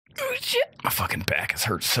Oh, shit. My fucking back has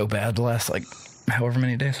hurt so bad the last, like, however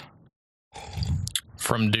many days.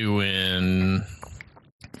 From doing...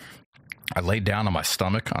 I laid down on my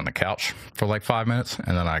stomach on the couch for like 5 minutes,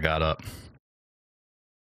 and then I got up.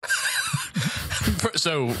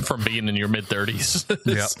 So from being in your mid-30s,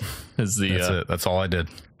 yep, is the that's it. That's all I did.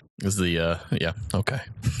 Is the yeah, okay.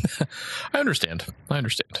 I understand.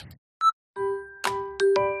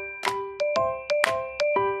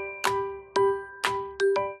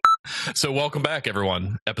 So welcome back,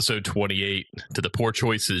 everyone. Episode 28 to the Poor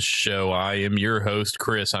Choices Show. I am your host,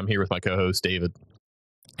 Chris. I'm here with my co-host, David.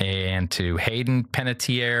 And to Hayden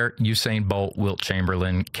Panettiere, Usain Bolt, Wilt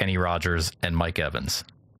Chamberlain, Kenny Rogers, and Mike Evans.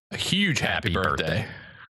 A huge happy birthday.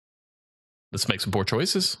 Let's make some poor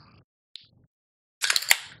choices.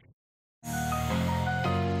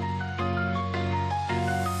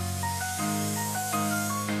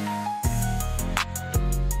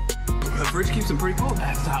 The fridge keeps them pretty cold.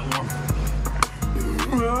 That's not warm.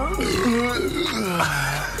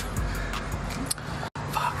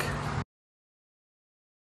 Fuck.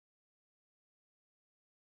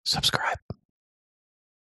 Subscribe.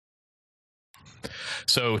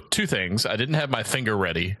 So, two things. I didn't have my finger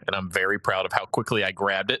ready, and I'm very proud of how quickly I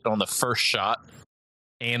grabbed it on the first shot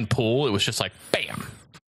and pull. It was just like, bam.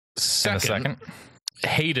 Second.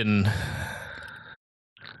 Hayden,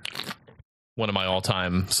 one of my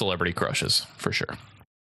all-time celebrity crushes, for sure.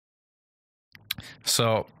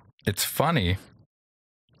 So, it's funny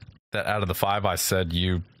that out of the 5 I said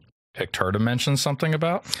you picked her to mention something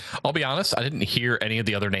about. I'll be honest, I didn't hear any of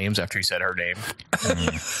the other names after you said her name.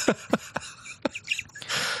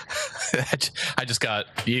 I just got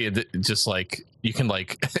just like you can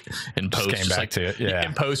like in post just came back like, to it. Yeah,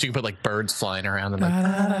 in post you can put like birds flying around and like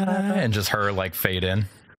and just her like fade in.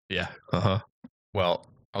 Yeah. Well,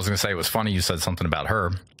 I was gonna say it was funny you said something about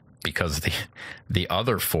her because the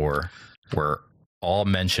other 4 were all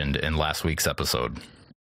mentioned in last week's episode.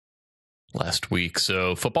 Last week,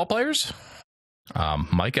 so football players.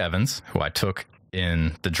 Mike Evans, who I took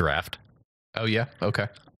in the draft. Oh yeah, okay.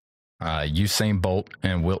 Usain Bolt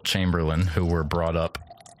and Wilt Chamberlain, who were brought up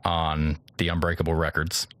on the Unbreakable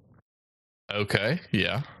Records. Okay,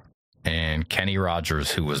 yeah. And Kenny Rogers,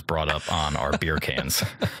 who was brought up on our beer cans.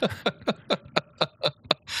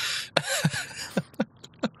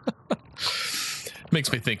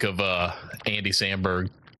 Makes me think of Andy Samberg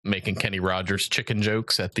making Kenny Rogers chicken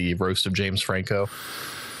jokes at the roast of James Franco.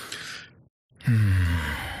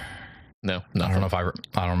 No, nothing. I don't know if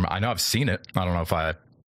I know I've seen it. I don't know if I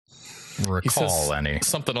recall any.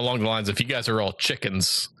 Something along the lines, if you guys are all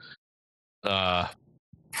chickens, because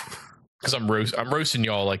I'm roasting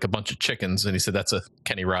y'all like a bunch of chickens, and he said that's a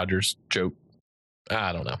Kenny Rogers joke.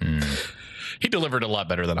 I don't know. He delivered a lot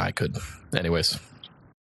better than I could. Anyways.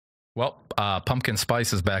 Well, pumpkin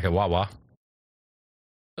spice is back at WAWA.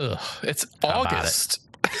 Ugh, it's August.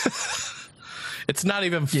 It's not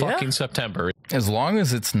even fucking September. As long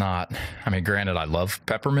as it's not, I mean, granted, I love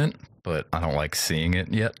peppermint, but I don't like seeing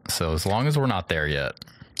it yet. So as long as we're not there yet.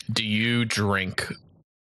 Do you drink?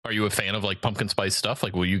 Are you a fan of like pumpkin spice stuff?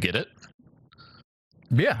 Like, will you get it?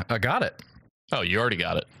 Yeah, I got it. Oh, you already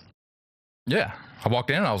got it. Yeah. I walked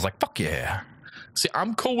in and I was like, fuck yeah. See,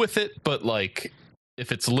 I'm cool with it, but like,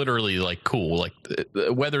 if it's literally like cool, like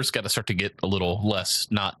the weather's got to start to get a little less,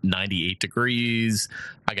 not 98 degrees.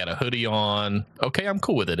 I got a hoodie on. Okay, I'm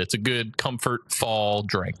cool with it. It's a good comfort fall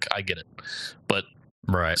drink. I get it. But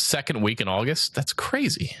right, second week in August, that's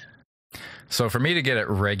crazy. So for me to get it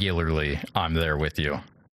regularly, I'm there with you.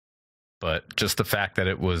 But just the fact that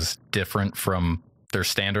it was different from their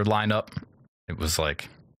standard lineup, it was like,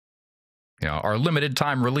 you know, our limited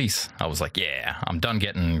time release. I was like, yeah, I'm done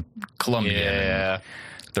getting Colombian. Yeah.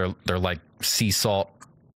 They're like sea salt,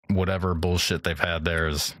 whatever bullshit they've had there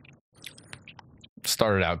is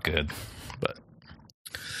started out good, but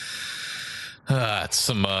it's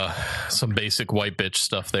some basic white bitch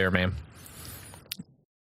stuff there, man.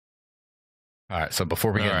 All right, so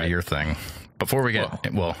before we get into your thing, before we get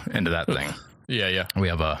into that thing, yeah, we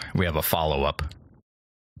have a follow up.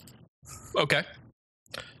 Okay.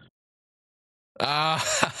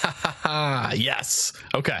 Yes.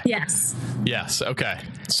 Okay. Yes. Okay.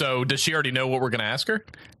 So does she already know what we're going to ask her?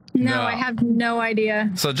 No, I have no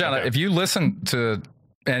idea. So Jenna, if you listen to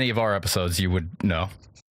any of our episodes, you would know.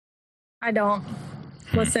 I don't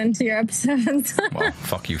listen to your episodes. Well,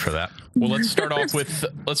 fuck you for that. Well, let's start off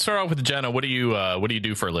with Jenna. What do you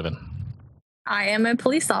do for a living? I am a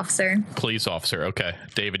police officer. Police officer. Okay.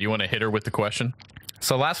 David, you want to hit her with the question?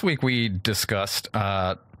 So last week we discussed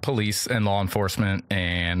police and law enforcement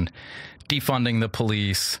and defunding the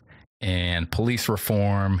police and police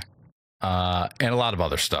reform. and a lot of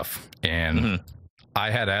other stuff. And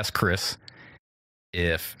I had asked Chris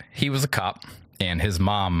if he was a cop and his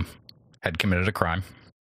mom had committed a crime,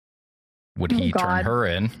 would he turn her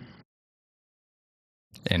in?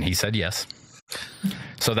 And he said yes.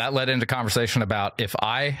 So that led into conversation about if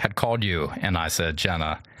I had called you and I said,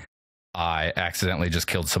 Jenna, I accidentally just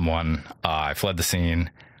killed someone. I fled the scene.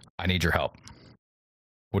 I need your help.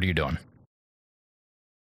 What are you doing?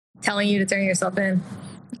 Telling you to turn yourself in.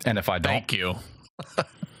 And if I don't? Thank you.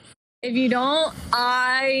 If you don't,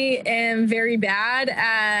 I am very bad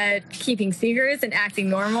at keeping secrets and acting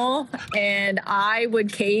normal, and I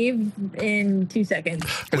would cave in 2 seconds.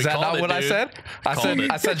 Is that not what I said?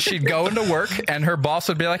 I said she'd go into work and her boss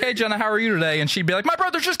would be like, hey, Jenna, how are you today? And she'd be like, my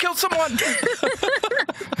brother just killed someone.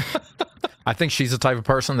 I think she's the type of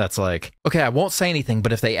person that's like, okay, I won't say anything,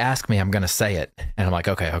 but if they ask me, I'm going to say it. And I'm like,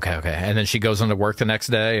 okay. And then she goes into work the next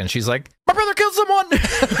day and she's like, my brother killed someone.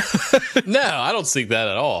 No, I don't think that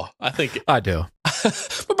at all. I think I do.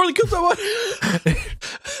 my brother killed someone.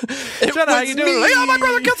 Jenna, how you doing? Like, oh, my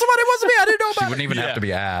brother killed someone. It wasn't me. I didn't know about it. She wouldn't even have to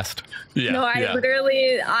be asked. Yeah. No, I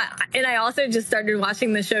literally, and I also just started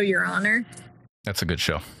watching the show Your Honor. That's a good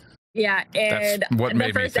show. Yeah, and That's what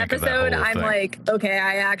made the me first think of that episode, whole I'm thing. like, okay,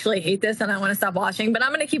 I actually hate this and I want to stop watching, but I'm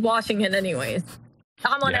going to keep watching it anyways.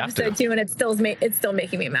 I'm on You have episode to. 2 and it's still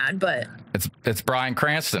making me mad, but It's Bryan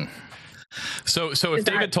Cranston. So if Is that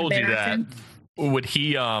David told you that, embarrassing? would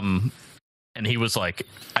he and he was like,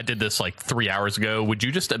 I did this like 3 hours ago, would you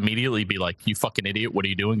just immediately be like, you fucking idiot, what are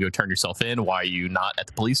you doing? Go turn yourself in. Why are you not at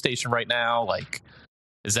the police station right now? Like,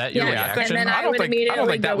 is that your Yeah, reaction? and then I don't think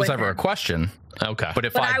immediately that go was with ever a him. question. Okay. But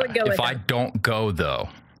if But I would go with I him. don't go though,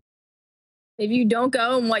 if you don't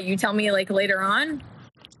go and what you tell me like later on,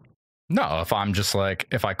 no, if I'm just like,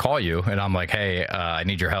 if I call you and I'm like, hey, I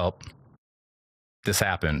need your help. This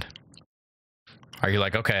happened. Are you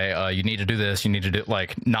like, okay, you need to do this. You need to do,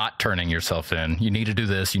 like, not turning yourself in. You need to do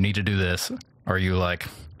this. You need to do this. Or are you like,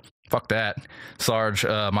 fuck that, Sarge,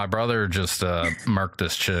 my brother just murked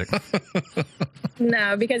this chick.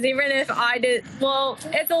 no, because even if I did, well,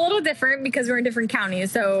 it's a little different because we're in different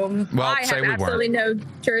counties. So Well, I say have we weren't. absolutely no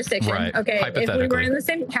jurisdiction. Right, Okay, if we were hypothetically. in the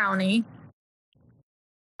same county,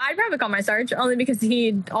 I'd probably call my Sarge only because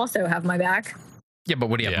he'd also have my back. Yeah, but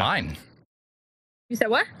would he have Yeah. mine? You said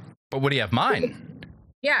what? But would he have mine?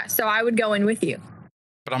 Yeah, so I would go in with you.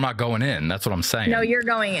 But I'm not going in. That's what I'm saying. No, you're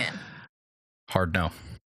going in. Hard no.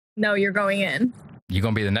 No, you're going in. You're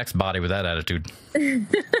going to be the next body with that attitude.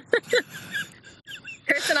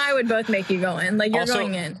 Chris and I would both make you go in. Like, you're Also-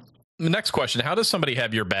 going in. The next question, how does somebody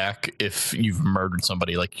have your back if you've murdered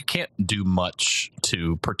somebody? Like, you can't do much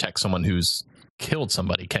to protect someone who's killed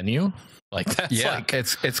somebody, can you? Like, that's Yeah, like,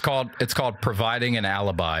 it's called providing an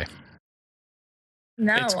alibi.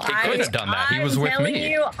 No, It could I have done that. He was I'm with telling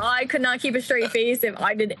me. you, I could not keep a straight face if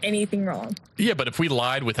I did anything wrong. yeah, but if we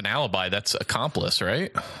lied with an alibi, that's accomplice,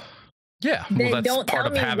 right? Yeah, Then well, that's don't part tell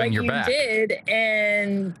of me having what your you back. did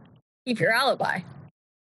and keep your alibi.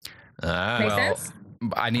 Make well, sense?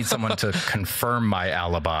 I need someone to confirm my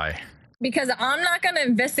alibi. Because I'm not going to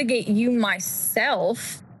investigate you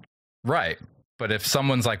myself. Right. But if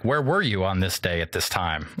someone's like, where were you on this day at this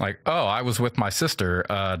time? Like, oh, I was with my sister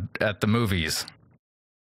at the movies.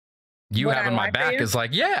 You Would I having my lie for back you? is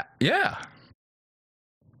like, yeah. Yeah,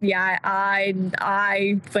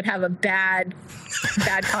 I would have a bad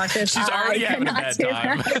conscience. She's already I having a cannot bad do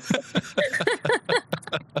time. that.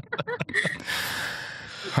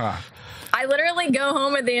 Huh. I literally go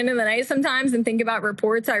home at the end of the night sometimes and think about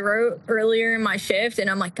reports I wrote earlier in my shift, and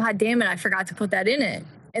I'm like, God damn it, I forgot to put that in it.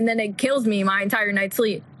 And then it kills me my entire night's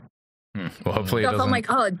sleep. Well, hopefully it So if doesn't. I'm like,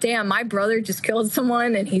 oh, damn, my brother just killed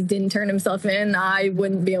someone and he didn't turn himself in, I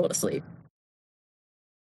wouldn't be able to sleep.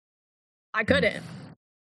 I couldn't.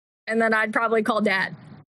 And then I'd probably call dad.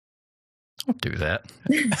 Don't do that.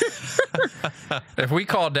 If we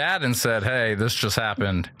called dad and said, hey, this just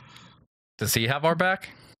happened, does he have our back?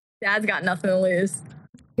 Dad's got nothing to lose.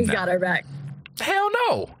 He's No. got our back. Hell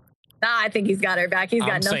no. Nah, I think he's got our back. He's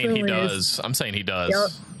got I'm nothing saying to he lose. does. I'm saying he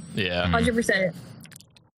does. Yep. Yeah. 100%.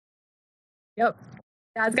 Yep.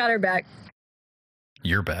 Dad's got her back.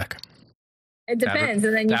 You're back. It Dad would- depends.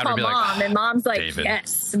 And then you Dad would call be like, mom, and mom's like, David.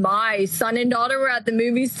 yes, my son and daughter were at the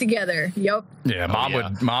movies together. Yep. Yeah, yeah.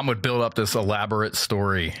 mom would build up this elaborate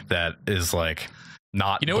story that is like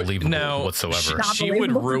not You know what? believable No, whatsoever. Not She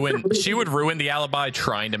would believable. ruin the alibi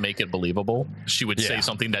trying to make it believable. She would say Yeah.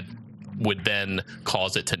 something that would then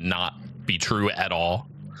cause it to not be true at all.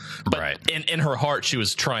 But Right. in her heart, she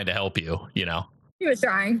was trying to help you, you know? She was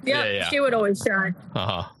trying. Yep. Yeah. She would always try.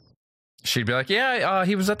 Uh-huh. She'd be like, yeah,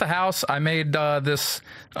 he was at the house. I made this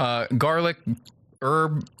garlic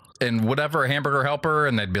herb and whatever hamburger helper,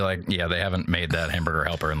 and they'd be like, yeah, they haven't made that hamburger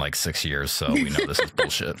helper in like 6 years, so we know this is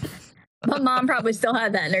bullshit. But mom probably still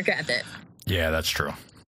had that in her cabinet. Yeah, that's true.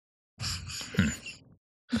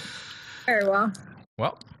 Very well.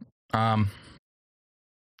 Well, do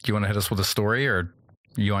you want to hit us with a story, or are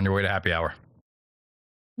you on your way to happy hour?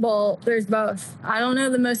 Well, there's both. I don't know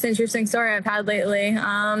the most interesting story I've had lately.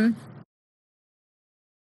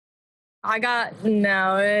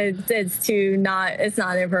 It's too not. It's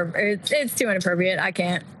not inappropriate. It's too inappropriate. I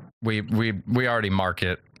can't. We already mark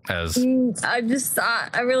it as. I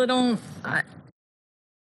really don't.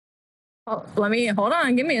 Let me hold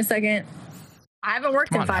on. Give me a second. I haven't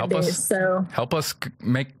worked in 5 days, so help us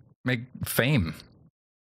make fame.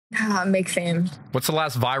 Make fame. What's the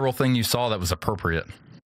last viral thing you saw that was appropriate?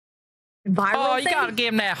 Viral you gotta give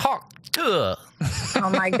him that hawk. Ugh. Oh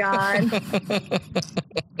my god.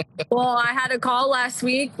 Well, I had a call last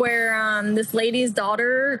week where this lady's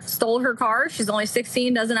daughter stole her car. She's only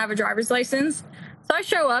 16, doesn't have a driver's license. So I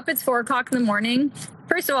show up. It's 4 o'clock in the morning.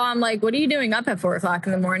 First of all, I'm like, what are you doing up at 4 o'clock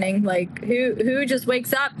in the morning? Like, who just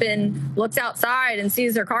wakes up and looks outside and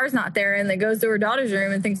sees their car's not there and then goes to her daughter's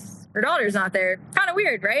room and thinks her daughter's not there? Kind of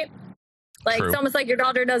weird, right? Like, True. It's almost like your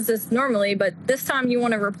daughter does this normally, but this time you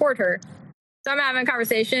want to report her. So I'm having a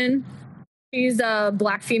conversation. She's a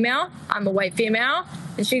black female. I'm a white female.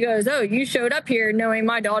 And she goes, oh, you showed up here knowing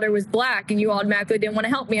my daughter was black and you automatically didn't want to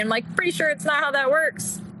help me. And I'm like, pretty sure it's not how that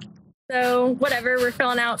works. So whatever, we're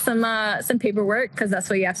filling out some paperwork because that's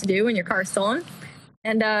what you have to do when your car's stolen.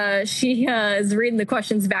 And she is reading the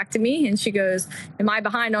questions back to me, and she goes, am I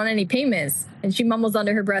behind on any payments? And she mumbles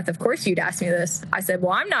under her breath, of course you'd ask me this. I said,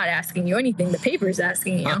 well, I'm not asking you anything. The paper's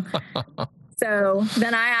asking you. So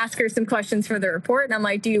then I ask her some questions for the report, and I'm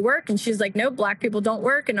like, do you work? And she's like, no, black people don't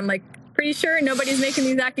work. And I'm like, pretty sure nobody's making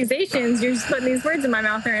these accusations. You're just putting these words in my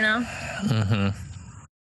mouth right now. Mm-hmm.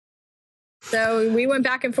 So we went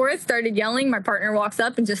back and forth, started yelling. My partner walks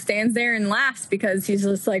up and just stands there and laughs because he's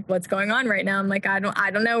just like, what's going on right now? I'm like, I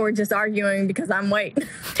don't know. We're just arguing because I'm white.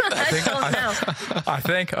 I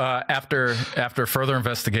think after further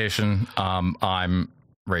investigation, I'm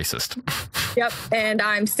racist. Yep. And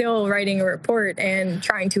I'm still writing a report and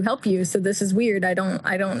trying to help you. So this is weird. I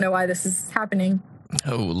don't know why this is happening.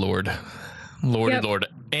 Oh, Lord. Lordy, yep. Lord.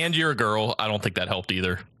 And you're a girl. I don't think that helped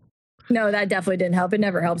either. No, that definitely didn't help. It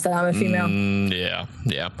never helps that I'm a female. Yeah,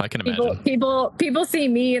 I can imagine. People see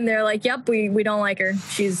me and they're like, "Yep, we don't like her.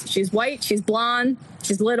 She's white, she's blonde,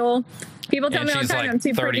 she's little." People tell me all the time I'm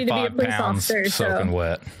too pretty to be a police officer. Soaking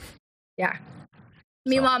wet. Yeah.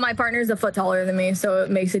 Meanwhile, my partner's a foot taller than me, so it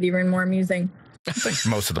makes it even more amusing. I think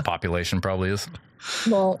most of the population probably is.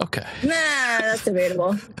 Well, okay. Nah, that's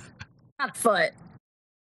debatable. Not a foot.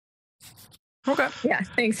 Okay. Yeah,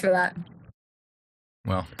 thanks for that.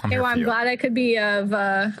 Well, I'm glad I could be of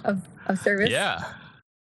service. Yeah.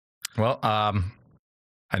 Well,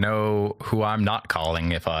 I know who I'm not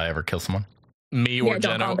calling if I ever kill someone. Me or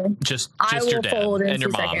Jenna. Just your dad and your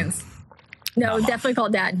mom. Seconds. No, definitely call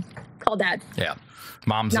dad. Call dad. Yeah.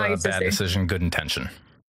 Mom's a bad decision, good intention.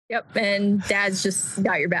 Yep, and dad's just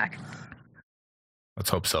got your back. Let's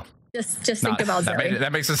hope so. Just think about that.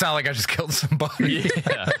 That makes it sound like I just killed somebody.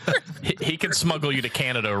 Yeah. he can smuggle you to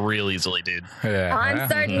Canada real easily, dude. Yeah, I'm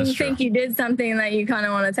starting to think you did something that you kind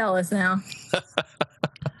of want to tell us now.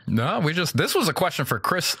 No, this was a question for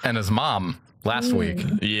Chris and his mom last week.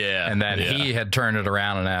 Yeah. And then he had turned it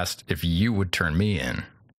around and asked if you would turn me in.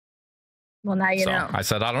 Well, now you know. I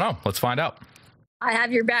said, I don't know. Let's find out. I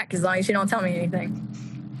have your back as long as you don't tell me anything.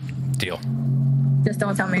 Deal. Just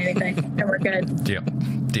don't tell me anything, and we're good. Deal.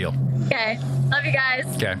 Okay. Love you guys.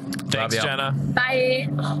 Okay. Thanks, Jenna. Bye.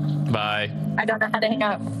 Bye. I don't know how to hang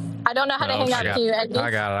up. I don't know how to hang up to you, Eddie.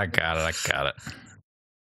 I got it.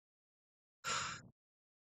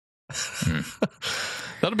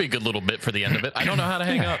 That'll be a good little bit for the end of it. I don't know how to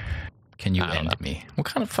hang up. Can you end me? What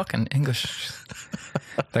kind of fucking English?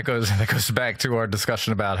 That goes back to our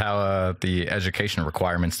discussion about how the education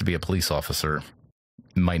requirements to be a police officer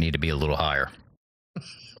might need to be a little higher.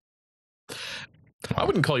 I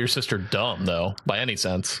wouldn't call your sister dumb, though, by any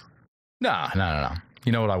sense. No.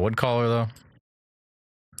 You know what I would call her, though?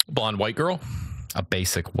 Blonde white girl? A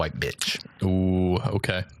basic white bitch. Ooh,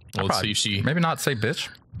 okay. Well, let's see if she... Maybe not say bitch.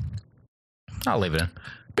 I'll leave it in.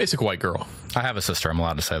 Basic white girl. I have a sister. I'm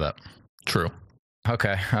allowed to say that. True.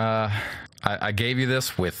 Okay. I gave you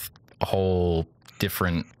this with a whole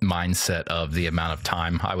different mindset of the amount of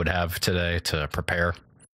time I would have today to prepare.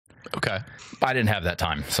 Okay. I didn't have that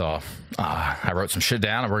time, so I wrote some shit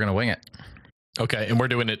down and we're going to wing it. Okay, and we're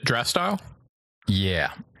doing it draft style?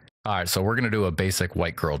 Yeah. All right, so we're going to do a basic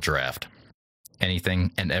white girl draft.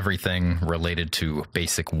 anything and everything related to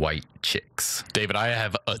basic white chicks. David, I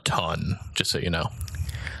have a ton, just so you know.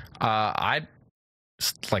 I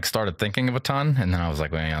started thinking of a ton, and then I was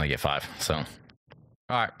like, well, I only get 5. So, all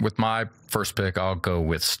right, with my first pick, I'll go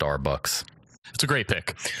with Starbucks. It's a great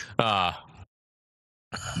pick.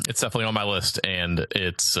 It's definitely on my list, and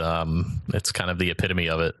it's kind of the epitome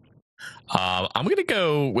of it. I'm going to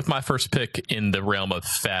go with my first pick in the realm of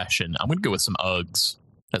fashion. I'm going to go with some Uggs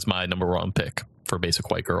as my number 1 pick for basic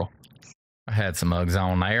white girl. I had some Uggs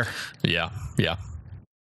on there. Yeah.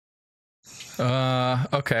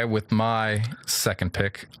 Okay, with my second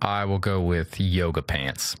pick, I will go with yoga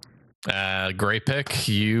pants. Great pick.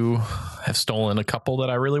 You have stolen a couple that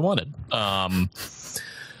I really wanted.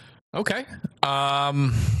 Okay.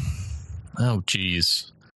 Oh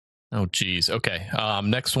geez. Okay.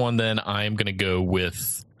 Next one then I'm gonna go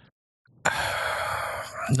with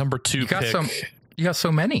number 2 pick. You got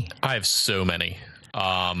so many. I have so many.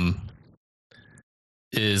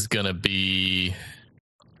 Is gonna be,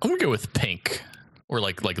 I'm gonna go with pink, or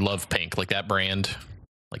like Love Pink, like that brand.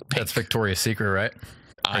 Like pink. That's Victoria's Secret, right?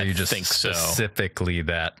 I you just think so. Specifically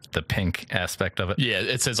the pink aspect of it. Yeah,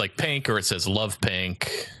 it says like pink, or it says Love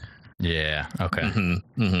Pink. Yeah. Okay.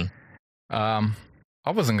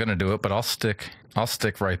 I wasn't gonna do it, but I'll stick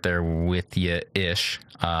right there with you ish.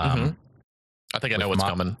 I think I know what's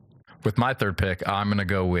coming. With my third pick, I'm gonna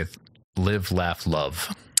go with Live, Laugh,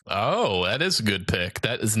 Love. Oh, that is a good pick.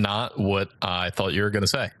 That is not what I thought you were gonna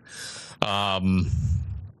say.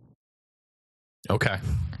 Okay.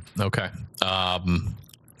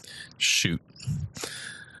 Shoot.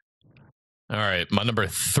 All right, my number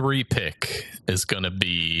 3 pick is gonna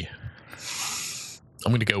be,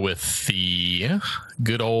 I'm gonna go with the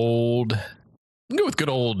good old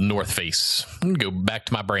North Face. I'm gonna go back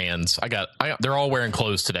to my brands. I got they're all wearing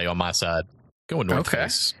clothes today on my side. Going North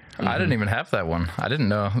Face. I didn't even have that one. I didn't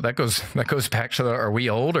know. That goes back to are we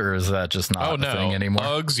old, or is that just not a thing anymore?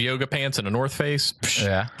 Uggs, yoga pants, and a North Face. Psh.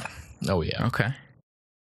 Yeah. Oh yeah. Okay.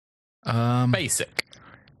 Basic.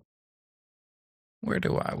 Where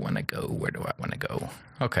do I want to go?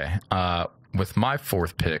 Okay. With my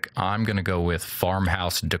 4th pick, I'm going to go with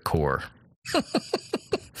farmhouse decor.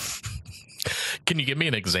 Can you give me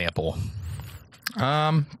an example?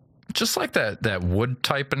 Just like that wood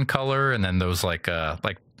type and color, and then those like the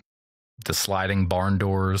sliding barn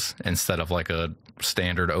doors instead of like a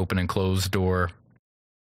standard open and closed door.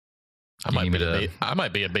 I might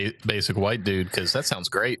be a basic white dude, because that sounds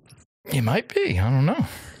great. You might be. I don't know.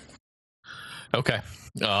 Okay.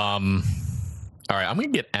 All right. I'm gonna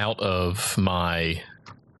get out of my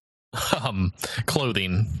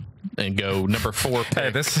clothing and go number 4 pick. Hey,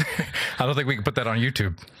 this. I don't think we can put that on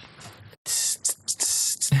YouTube.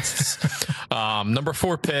 Number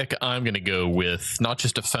 4 pick, I'm gonna go with not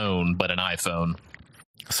just a phone, but an iPhone.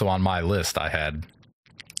 So on my list, I had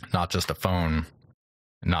not just a phone,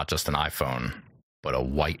 not just an iPhone, but a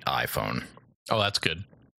white iPhone. Oh, that's good.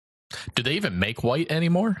 Do they even make white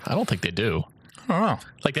anymore? I don't think they do. I don't know.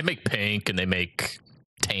 Like they make pink and they make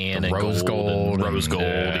tan and rose gold and rose gold.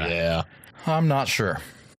 Yeah. I'm not sure.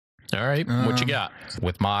 All right. What you got?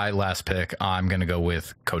 With my last pick, I'm going to go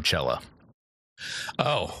with Coachella.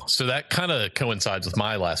 Oh, so that kind of coincides with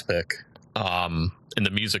my last pick in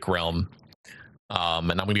the music realm.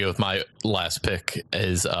 And I'm going to go with my last pick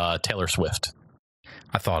is Taylor Swift.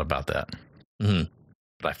 I thought about that. But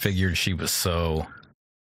I figured she was so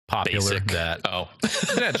popular basic. That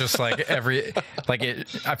yeah, just like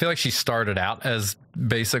I feel like she started out as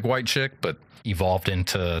basic white chick, but evolved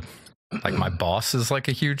into like my boss is like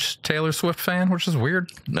a huge Taylor Swift fan, which is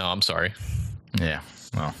weird. No, I'm sorry. Yeah.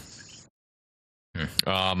 Well.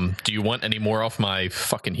 Do you want any more off my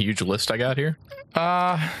fucking huge list I got here?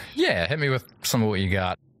 Yeah, hit me with some of what you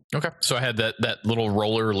got. Okay. So I had that little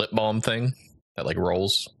roller lip balm thing that like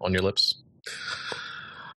rolls on your lips.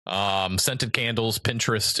 Scented candles,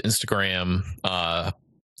 Pinterest, Instagram,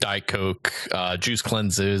 Diet Coke, juice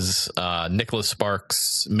cleanses, Nicholas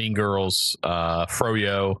Sparks, Mean Girls,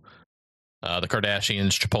 Froyo, the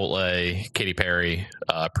Kardashians, Chipotle, Katy Perry,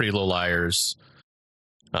 Pretty Little Liars,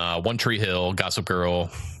 One Tree Hill, Gossip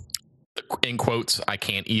Girl, in quotes, I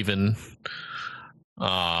Can't Even,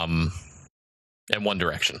 and One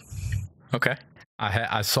Direction. Okay.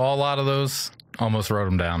 I saw a lot of those, almost wrote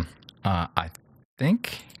them down. I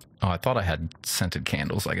think... Oh, I thought I had scented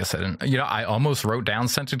candles. I guess I didn't. You know, I almost wrote down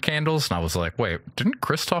scented candles, and I was like, wait, didn't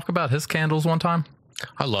Chris talk about his candles one time?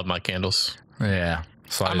 I love my candles. Yeah.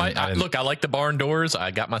 So I like the barn doors.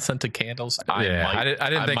 I got my scented candles. I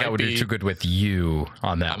didn't think I would do too good with you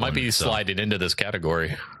on that. I might be sliding into this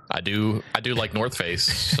category. I do like North Face.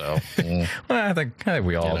 So well, I think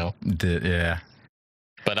we all did. Yeah.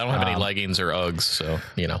 But I don't have any leggings or Uggs, so,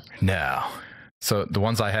 you know. No. So the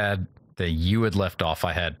ones I had that you had left off,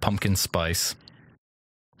 I had pumpkin spice.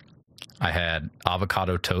 I had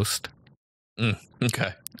avocado toast.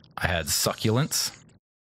 Okay. I had succulents.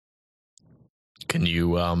 Can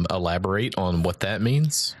you elaborate on what that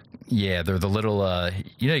means? Yeah, they're the little,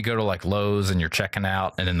 you go to like Lowe's and you're checking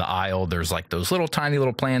out, and in the aisle, there's like those little tiny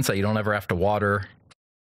little plants that you don't ever have to water.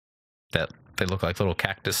 That they look like little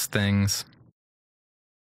cactus things.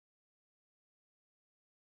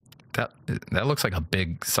 That looks like a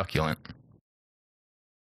big succulent.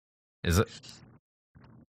 Is it?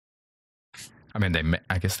 I mean,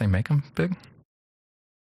 I guess they make them big.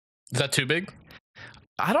 Is that too big?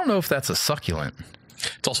 I don't know if that's a succulent.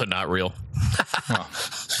 It's also not real. Well,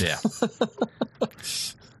 yeah.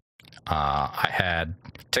 I had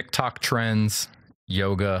TikTok trends,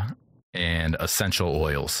 yoga, and essential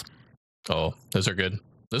oils. Oh, those are good.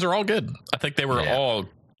 Those are all good. I think they were all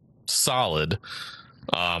solid.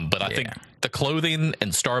 But I think the clothing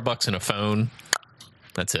and Starbucks and a phone,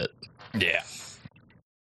 that's it. Yeah.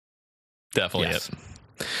 Definitely it.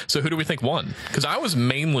 So who do we think won? Because I was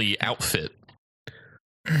mainly outfit.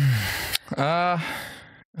 I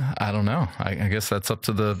don't know. I guess that's up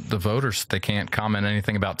to the voters. They can't comment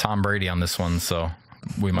anything about Tom Brady on this one, so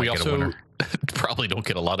we might get a winner. Probably don't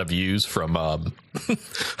get a lot of views from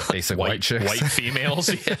basic white chicks. White females.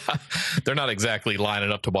 Yeah. They're not exactly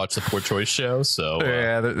lining up to watch the Poor Choice show. So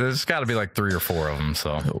there's got to be like 3 or 4 of them.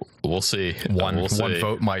 So we'll see. One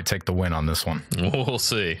vote might take the win on this one. We'll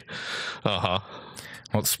see. Well,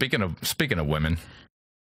 speaking of women,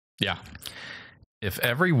 yeah. If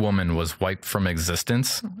every woman was wiped from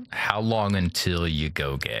existence, how long until you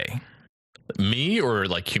go gay? Me or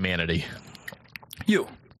like humanity? You.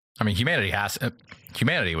 I mean,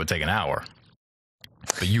 humanity would take an hour,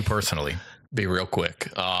 but you personally, be real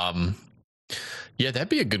quick. Yeah, that'd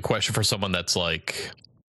be a good question for someone that's like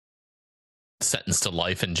sentenced to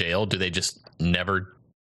life in jail. Do they just never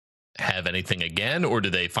have anything again, or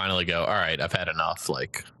do they finally go, all right, I've had enough?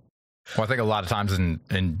 Like, well, I think a lot of times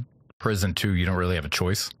in prison too, you don't really have a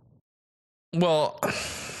choice. Well,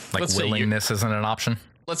 like willingness isn't an option.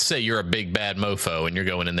 Let's say you're a big bad mofo and you're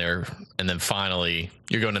going in there, and then finally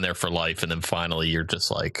you're going in there for life, and then finally you're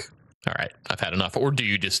just like, all right, I've had enough. Or do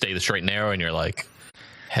you just stay the straight and narrow and you're like,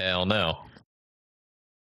 hell no?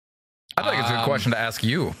 I think it's a good question to ask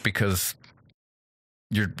you, because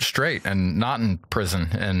you're straight and not in prison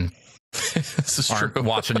and this is aren't true.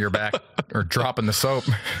 watching your back or dropping the soap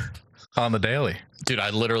on the daily. Dude,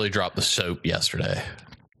 I literally dropped the soap yesterday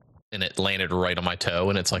and it landed right on my toe,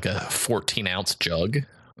 and it's like a 14-ounce jug.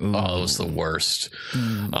 Ooh. Oh, it was the worst.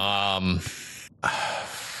 I'm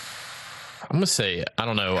gonna say I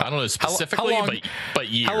don't know specifically, but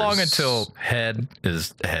years. How long until head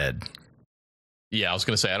is head? Yeah, I was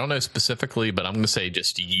gonna say I don't know specifically, but I'm gonna say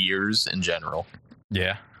just years in general.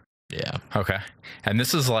 Yeah. Okay. And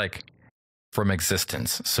this is like from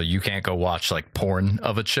existence, so you can't go watch like porn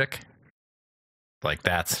of a chick. Like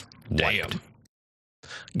that's damn.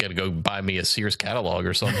 Gotta go buy me a Sears catalog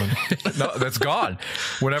or something. No, that's gone.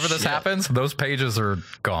 Whenever this happens, those pages are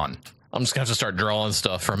gone. I'm just gonna have to start drawing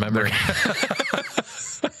stuff from memory.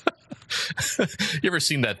 You ever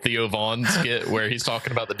seen that Theo Vaughn skit where he's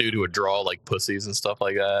talking about the dude who would draw like pussies and stuff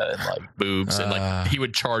like that, and like boobs, and like he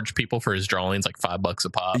would charge people for his drawings like $5 a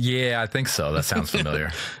pop? Yeah, I think so. That sounds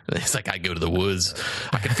familiar. It's like, I go to the woods,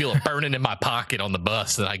 I can feel it burning in my pocket on the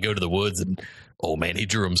bus, and I go to the woods, and oh man, he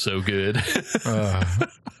drew them so good. That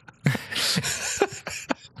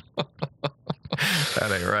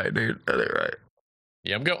ain't right, dude. That ain't right.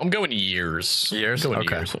 Yeah, I'm going years. Years? I'm going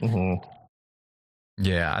Okay. years. Mm-hmm.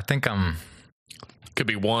 Yeah, I think Could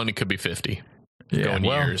be 1, it could be 50. Yeah, Going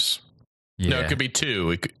years. Yeah. No, it could be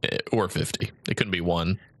 2 or 50. It couldn't be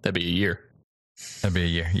 1. That'd be a year. That'd be a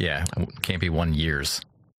year. Yeah, it can't be 1 years.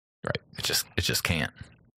 Right. It just can't.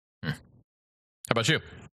 How about you?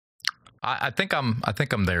 I think I'm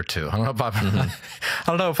there too. I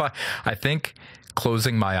don't know if I think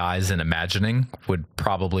closing my eyes and imagining would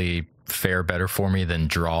probably fare better for me than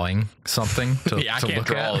drawing something to, yeah, I to can't look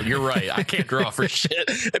draw. at. You're right. I can't draw for shit.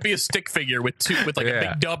 It'd be a stick figure with a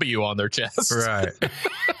big W on their chest. Right.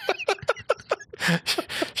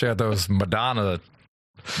 She got those Madonna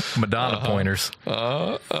pointers.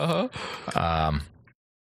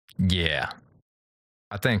 Yeah.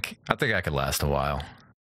 I think I could last a while.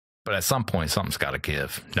 But at some point something's gotta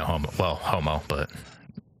give. No homo. Well, homo, but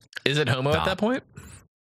is it homo at that point?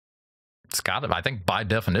 It's got to. I think by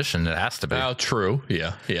definition it has to be. Oh, true.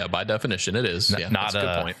 Yeah. By definition it is. Yeah, not that's a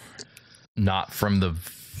good point. Not from the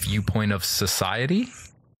viewpoint of society.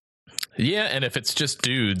 Yeah, and if it's just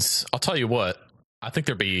dudes, I'll tell you what. I think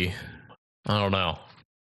there'd be, I don't know.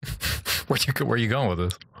 Where you going with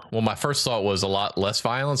this? Well, my first thought was a lot less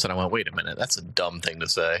violence, and I went, wait a minute, that's a dumb thing to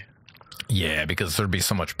say. Yeah, because there'd be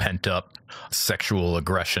so much pent up sexual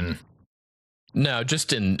aggression. No,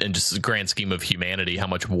 just in just the grand scheme of humanity, how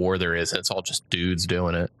much war there is. It's all just dudes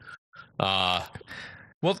doing it.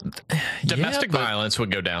 Well, Domestic violence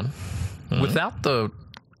would go down. Without the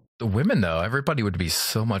women, though, everybody would be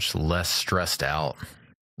so much less stressed out.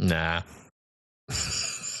 Nah.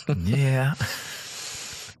 Yeah.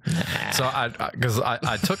 Nah. So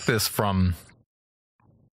I took this from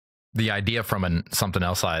the idea from something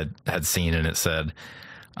else I had seen, and it said,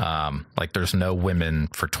 like, there's no women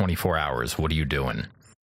for 24 hours. What are you doing?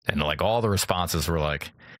 And like all the responses were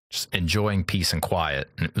like, just enjoying peace and quiet.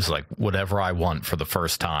 And it was like, whatever I want for the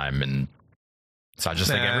first time. And so I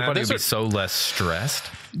just think everybody would be so less stressed.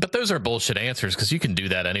 But those are bullshit answers because you can do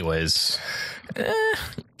that anyways. You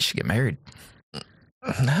should get married.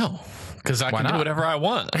 No, because I can do whatever I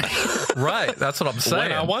want. Right. That's what I'm saying.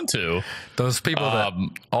 When I want to. Those people that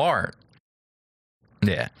aren't.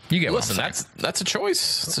 Yeah. You get Listen, that's a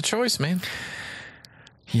choice. It's a choice, man.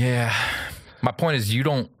 Yeah. My point is you're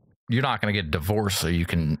not going to get divorced so you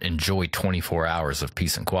can enjoy 24 hours of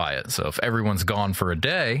peace and quiet. So if everyone's gone for a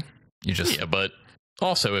day, you just... Yeah, but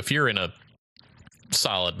also if you're in a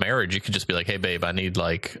solid marriage, you could just be like, hey, babe, I need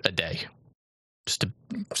like a day. Just to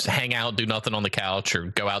hang out, do nothing on the couch, or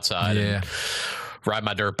go outside and ride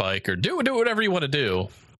my dirt bike, or do whatever you want to do.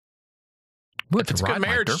 What, it's a good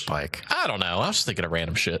marriage. Dirt bike? I don't know. I was just thinking of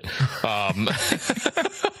random shit. When's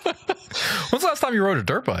the last time you rode a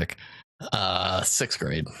dirt bike? 6th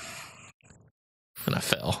grade. And I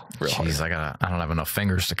fell real hard. Jeez, I don't have enough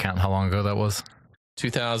fingers to count how long ago that was.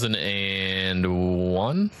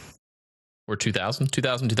 2001 or 2000,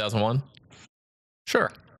 2001.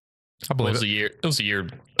 Sure. I believe it. It was a year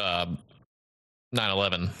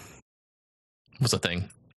 9/11 was a thing.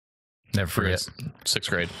 Never forget. 6th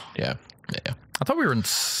grade. Yeah. I thought we were in...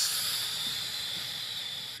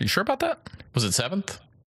 You sure about that? Was it 7th?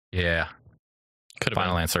 Yeah. Could have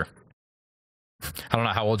Final been. answer. I don't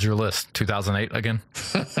know. How old's your list? 2008 again?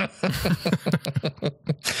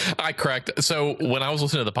 I cracked. So when I was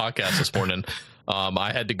listening to the podcast this morning,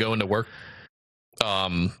 I had to go into work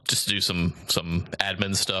just to do some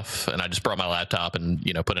admin stuff, and I just brought my laptop and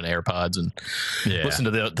put in AirPods and listen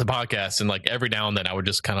to the podcast, and like every now and then I would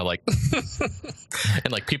just kind of like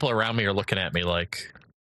and like people around me are looking at me like,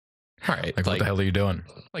 all right, like what the hell are you doing?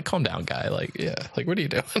 Like, calm down, guy. Like, yeah, like what are you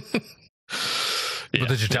doing? But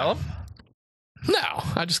did you tell him? No,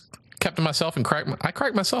 I just kept to myself and I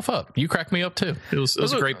cracked myself up. You cracked me up too. It was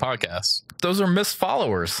a great podcast. Those are missed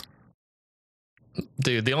followers.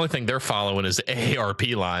 Dude, the only thing they're following is the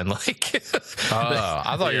AARP line. Like, I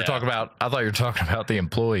thought you were talking about. I thought you were talking about the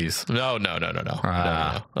employees. No.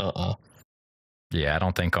 Yeah, I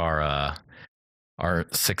don't think our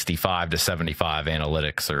 65 to 75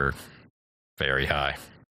 analytics are very high.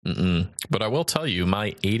 But I will tell you,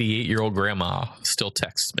 my 88-year-old grandma still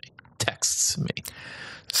texts me.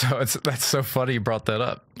 So that's so funny you brought that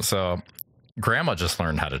up. So, grandma just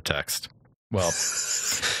learned how to text. Well,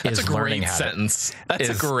 that's a great sentence. That's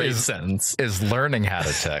a great sentence. Is learning how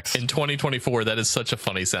to text. In 2024, that is such a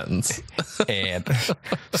funny sentence. And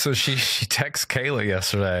so she texts Kayla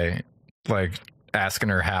yesterday, like asking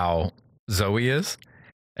her how Zoe is.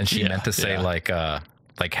 And she meant to say like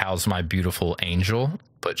how's my beautiful angel,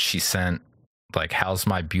 but she sent like how's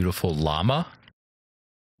my beautiful llama.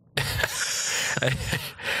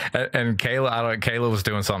 And Kayla was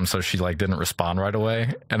doing something, so she like didn't respond right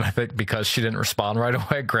away. And I think because she didn't respond right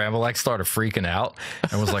away, grandma like started freaking out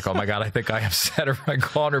and was like, oh my god, I think I upset her by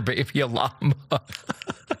calling her baby a llama.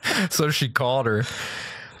 So she called her,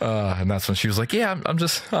 and that's when she was like, yeah, I'm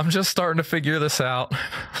just starting to figure this out.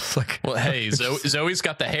 It's like, well, hey, Zoe's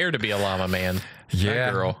got the hair to be a llama, man. Yeah,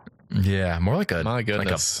 that girl. Yeah, more like my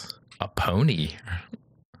goodness, like a pony.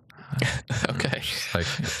 Okay, like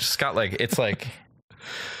just got like, it's like,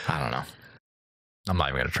 I don't know. I'm not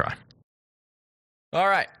even gonna try. All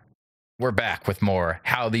right, we're back with more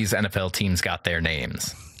how these NFL teams got their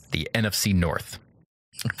names. The NFC North.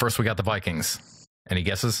 First, we got the Vikings. Any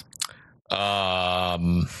guesses? Well,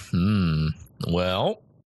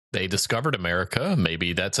 they discovered America.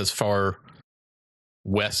 Maybe that's as far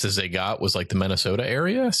west as they got, was like the Minnesota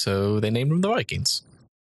area, so they named them the Vikings.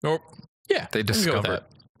 Or yeah, they discovered.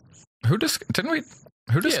 Who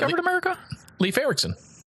discovered America? Leif Erikson.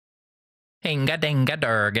 Hinga dinga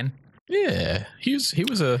durgan. Yeah, he was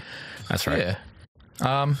a. That's right.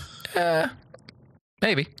 Yeah.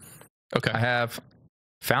 Maybe. Okay. I have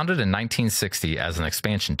Founded in 1960 as an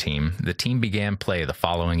expansion team, the team began play the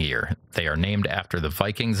following year. They are named after the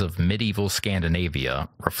Vikings of medieval Scandinavia,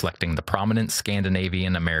 reflecting the prominent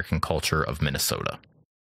Scandinavian American culture of Minnesota.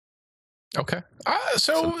 Okay.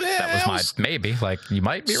 So that was my maybe. Like, you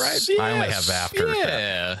might be right. Yes, I only have after.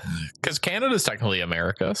 Yeah. Because Canada's technically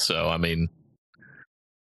America. So, I mean,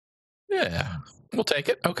 yeah, we'll take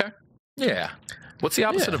it. Okay. Yeah. What's the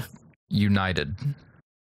opposite of united?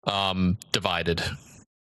 Divided.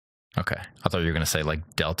 Okay. I thought you were going to say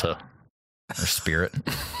like Delta or Spirit.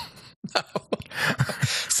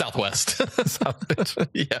 Southwest.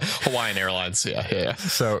 Yeah. Hawaiian Airlines. Yeah.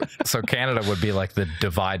 So Canada would be like the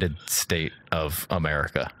divided state of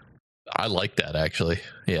America. I like that, actually.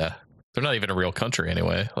 Yeah. They're not even a real country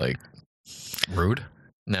anyway. Like, rude.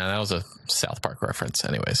 No, that was a South Park reference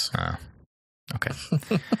anyways. Oh. Okay.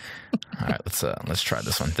 All right, let's try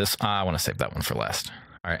this one. I want to save that one for last.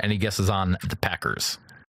 All right, any guesses on the Packers?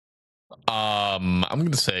 I'm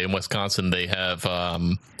going to say in Wisconsin they have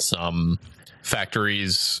some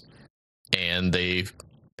factories and they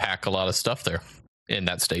pack a lot of stuff there in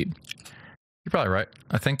that state. You're probably right.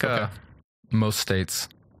 I think most states,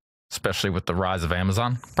 especially with the rise of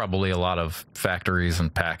Amazon, probably a lot of factories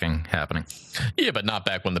and packing happening. Yeah, but not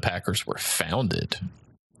back when the Packers were founded.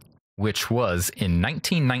 Which was in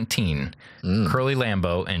 1919. Curly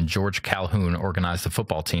Lambeau and George Calhoun organized a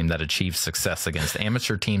football team that achieved success against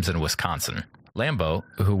amateur teams in Wisconsin. Lambeau,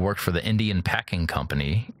 who worked for the Indian Packing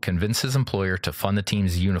Company, convinced his employer to fund the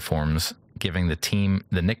team's uniforms, giving the team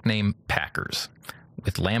the nickname Packers.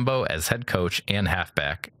 With Lambeau as head coach and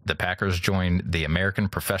halfback, the Packers joined the American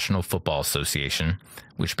Professional Football Association,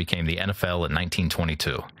 which became the NFL in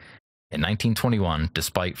 1922. In 1921,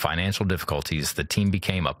 despite financial difficulties, the team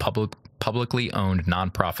became a publicly owned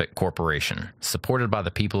nonprofit corporation, supported by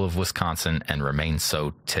the people of Wisconsin, and remains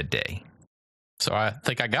so today. So I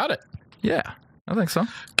think I got it. Yeah, I think so.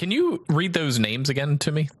 Can you read those names again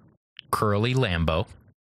to me? Curly Lambeau.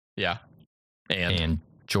 Yeah. And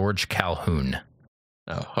George Calhoun.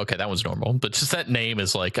 Oh, okay, that was normal. But just that name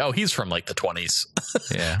is like, oh, he's from like the 20s.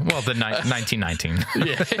 Yeah, well, the 1919.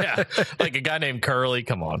 Yeah, like a guy named Curly.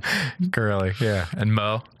 Come on. Curly, yeah. And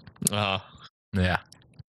Mo. Yeah.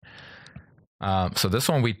 So this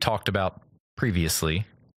one we talked about previously.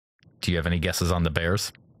 Do you have any guesses on the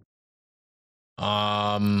Bears?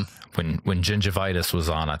 When gingivitis was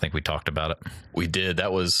on, I think we talked about it. We did.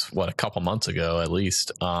 That was, what, a couple months ago at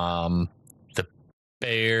least. The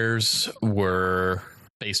Bears were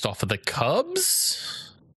based off of the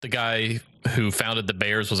Cubs. The guy who founded the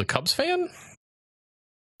Bears was a Cubs fan?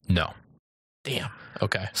 No. Damn.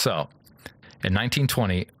 Okay. So, in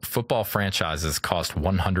 1920, football franchises cost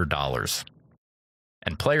 $100,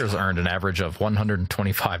 and players earned an average of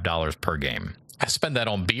 $125 per game. I spend that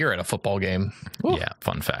on beer at a football game. Ooh. Yeah,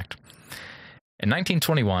 fun fact. In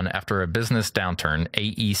 1921, after a business downturn,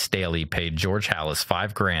 A.E. Staley paid George Halas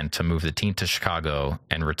 $5,000 to move the team to Chicago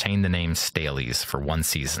and retain the name Staley's for one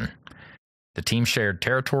season. The team shared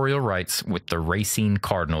territorial rights with the Racine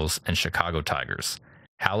Cardinals and Chicago Tigers.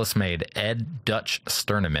 Halas made Ed Dutch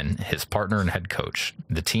Sterneman his partner and head coach.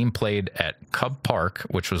 The team played at Cub Park,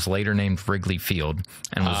 which was later named Wrigley Field,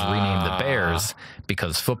 and was renamed the Bears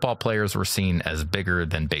because football players were seen as bigger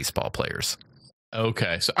than baseball players.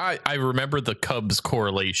 Okay, so I remember the Cubs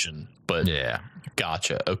correlation, but yeah,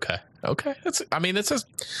 gotcha. Okay, it's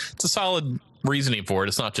a solid reasoning for it.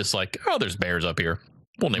 It's not just like, oh, there's bears up here,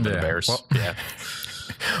 we'll name it the Bears. Well, yeah.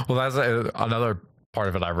 Well, that's another part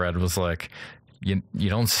of it I read was like, you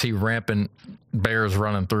don't see rampant bears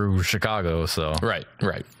running through Chicago, so right.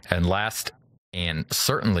 And last and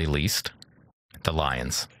certainly least, the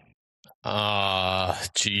Lions.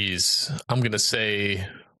 Geez, I'm gonna say,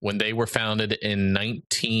 when they were founded in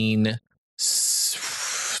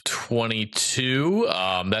 1922,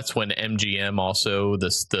 that's when MGM, also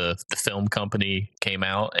the film company, came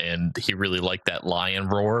out, and he really liked that lion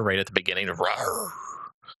roar right at the beginning of roar.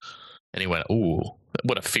 And he went, "Ooh,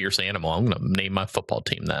 what a fierce animal! I'm going to name my football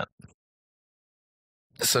team that."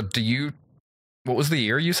 So, what was the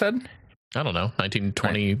year you said? I don't know,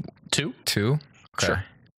 1922. Okay. Sure.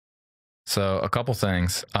 So a couple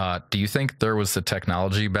things. Do you think there was the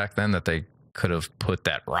technology back then that they could have put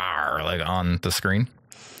that rawr like on the screen?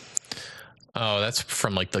 Oh, that's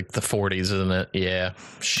from like the 40s, isn't it? Yeah.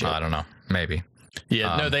 Shit. I don't know. Maybe.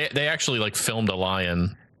 Yeah. No, they actually like filmed a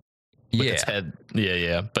lion with its head.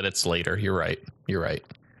 Yeah. But it's later. You're right.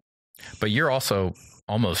 But you're also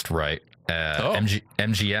almost right.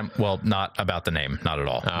 MGM. Well, not about the name. Not at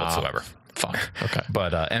all whatsoever. Fine. Okay.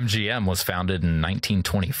 But MGM was founded in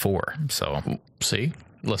 1924. So see,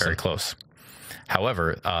 listen. Very close.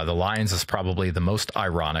 However, the Lions is probably the most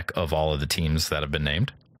ironic of all of the teams that have been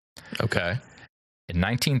named. Okay. In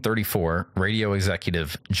 1934, radio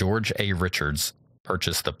executive George A. Richards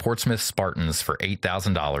purchased the Portsmouth Spartans for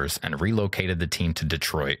 $8,000 and relocated the team to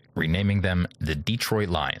Detroit, renaming them the Detroit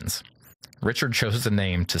Lions. Richard chose the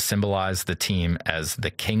name to symbolize the team as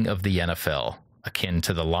the king of the NFL, akin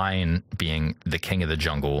to the lion being the king of the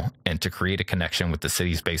jungle, and to create a connection with the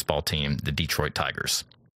city's baseball team, the Detroit Tigers.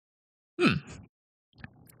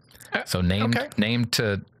 So named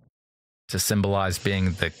to symbolize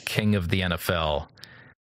being the king of the NFL,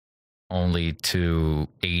 only to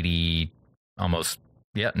 90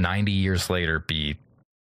 years later be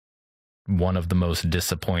one of the most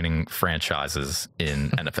disappointing franchises in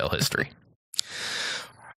NFL history.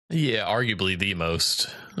 Yeah, arguably the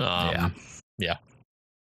most. Yeah.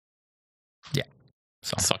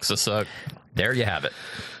 So Sucks to suck. there you have it.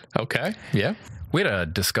 Okay. Yeah. We had a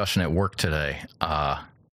discussion at work today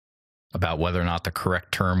about whether or not the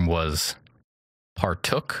correct term was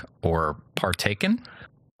partook or partaken.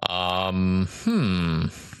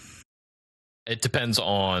 It depends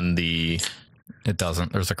on the. It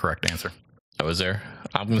doesn't. There's a correct answer. Oh, is there?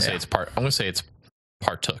 I'm gonna say it's I'm gonna say it's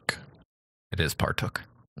partook. It is partook.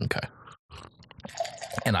 Okay.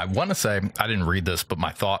 And I want to say, I didn't read this, but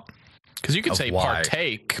my thought, Because you could Of say why.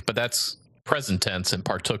 partake, but that's present tense, and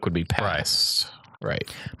partook would be past. Right.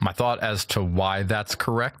 my thought as to why that's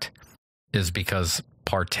correct is because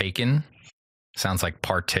partaken sounds like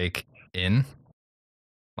partake in.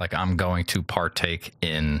 Like I'm going to partake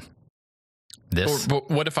in this. Or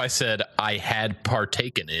what if I said I had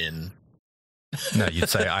partaken in? No, you'd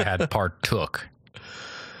say I had partook.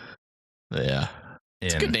 Yeah.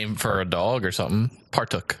 It's a In good name for a dog or something.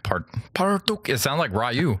 Partook. partook. It sounds like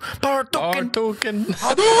Ryu. Partooken.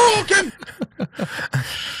 Partoken.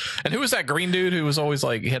 And who was that green dude who was always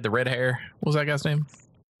like, he had the red hair? What was that guy's name?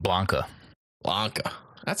 Blanca. Blanca.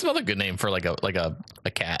 That's another good name for like a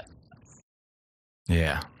cat.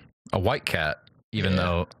 Yeah. A white cat, even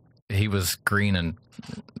though he was green and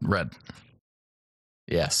red.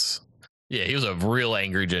 Yes. Yeah, he was a real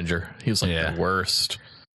angry ginger. He was like the worst.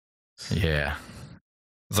 Yeah.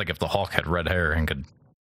 It's like if the Hulk had red hair and could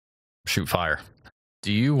shoot fire.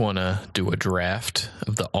 Do you want to do a draft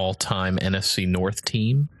of the all-time NFC North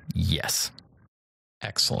team? Yes.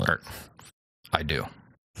 Excellent. I do.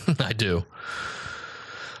 I do.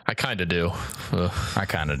 I kind of do. Ugh. I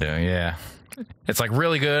kind of do, yeah. It's like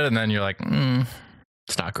really good, and then you're like,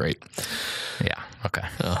 It's not great. yeah, okay.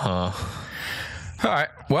 Uh-huh. All right,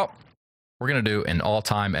 well, we're going to do an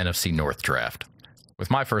all-time NFC North draft. With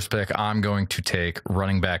my first pick, I'm going to take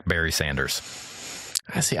running back Barry Sanders.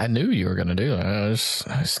 I see. I knew you were going to do it. I just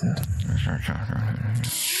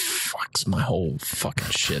fucks my whole fucking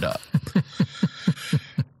shit up.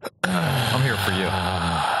 I'm here for you.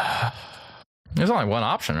 There's only one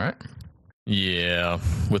option, right? Yeah.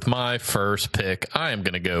 With my first pick, I am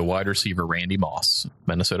going to go wide receiver Randy Moss,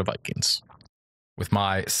 Minnesota Vikings. With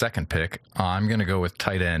my second pick, I'm going to go with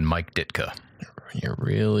tight end Mike Ditka. You're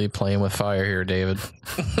really playing with fire here, David.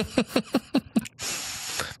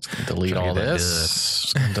 Delete all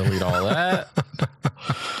this. Delete all that.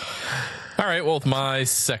 All right. Well, with my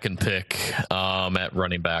second pick at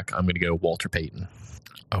running back, I'm going to go Walter Payton.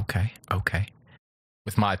 Okay.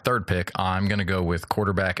 With my third pick, I'm going to go with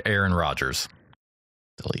quarterback Aaron Rodgers.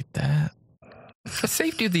 Delete that. I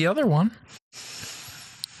saved you the other one.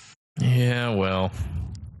 Yeah, well.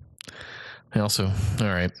 I also, all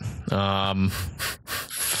right.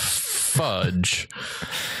 Fudge.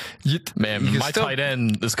 Man, my tight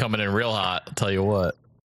end is coming in real hot. I'll tell you what.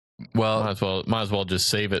 Well, might as well just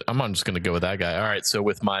save it. I'm just going to go with that guy. All right. So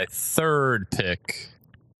with my third pick,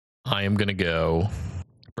 I am going to go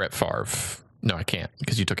Brett Favre. No, I can't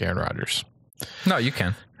because you took Aaron Rodgers. no, you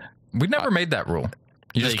can. We never made that rule.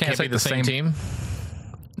 You just can't be take the same team.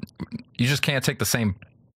 You just can't take the same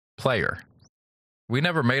player. We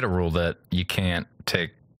never made a rule that you can't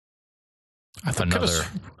take another.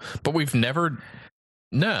 But we've never.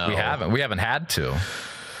 No, We haven't. We haven't had to.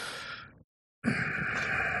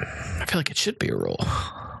 I feel like it should be a rule.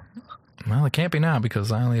 Well, it can't be now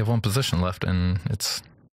because I only have one position left, and it's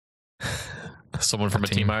Someone from a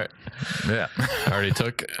team I yeah. already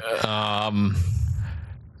took.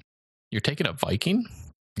 You're taking a Viking?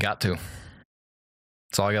 Got to.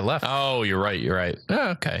 That's all I got left. Oh, you're right. Oh,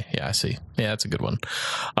 okay. Yeah, I see. Yeah, that's a good one.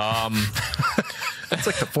 That's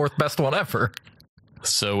like the fourth best one ever.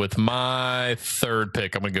 So with my third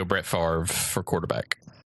pick, I'm going to go Brett Favre for quarterback.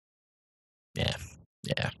 Yeah.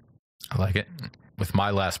 I like it. With my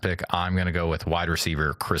last pick, I'm going to go with wide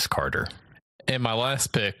receiver Chris Carter. And my last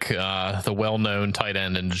pick, the well-known tight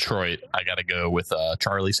end in Detroit, I got to go with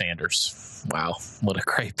Charlie Sanders. Wow, what a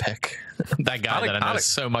great pick! That guy that I know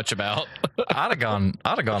so much about. I'd have gone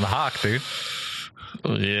Hawk, dude.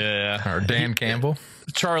 Yeah, Or Dan Campbell.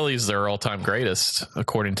 Charlie's their all-time greatest,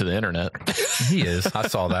 according to the internet. He is. I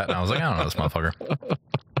saw that and I was like, I don't know this motherfucker.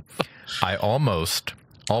 I almost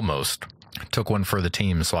took one for the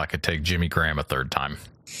team so I could take Jimmy Graham a third time.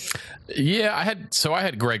 Yeah, I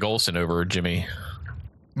had Greg Olsen over Jimmy.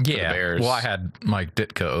 Yeah, Bears. well, I had Mike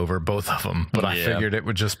Ditka over both of them, but I figured it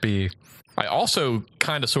would just be. I also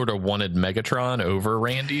kind of sort of wanted Megatron over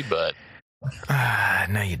Randy, but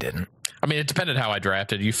no, you didn't. I mean, it depended how I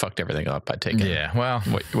drafted. You fucked everything up by taking well,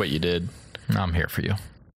 what you did. I'm here for you.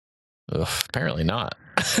 Ugh, apparently not.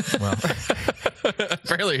 Well,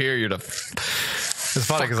 apparently here you're the. It's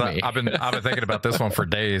funny because I've been thinking about this one for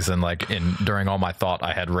days, and like during all my thought,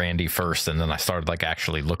 I had Randy first, and then I started like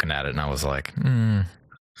actually looking at it, and I was like, then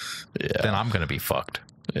I'm gonna be fucked.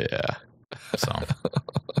 Yeah. So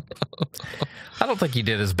I don't think you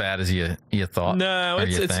did as bad as you thought. No,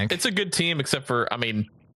 it's a good team, except for, I mean,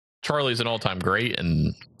 Charlie's an all-time great,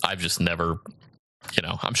 and I've just never,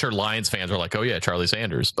 I'm sure Lions fans are like, oh yeah, Charlie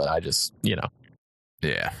Sanders, but I just, yeah,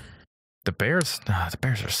 the Bears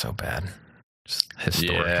are so bad. Just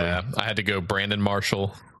historically. Yeah, I had to go Brandon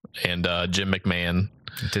Marshall and Jim McMahon.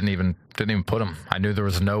 Didn't even put him. I knew there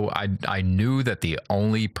was no. I knew that the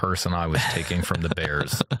only person I was taking from the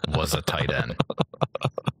Bears was a tight end.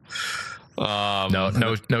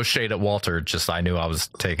 No shade at Walter. Just I knew I was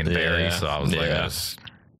taking Barry, so I was like,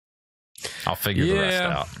 I'll figure the rest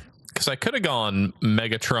out. Because I could have gone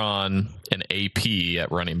Megatron and AP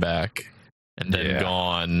at running back, and then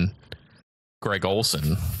gone Greg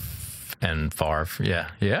Olsen. And Favre,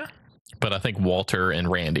 yeah. But I think Walter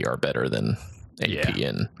and Randy are better than AP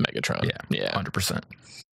and Megatron. Yeah, 100%.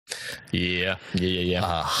 Yeah.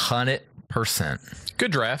 100%.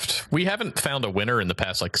 Good draft. We haven't found a winner in the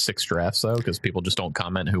past like 6 drafts though, because people just don't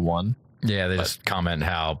comment who won. Yeah, they just comment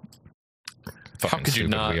how could you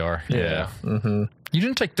not? We are. Yeah. Mm-hmm. You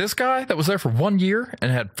didn't take this guy that was there for 1 year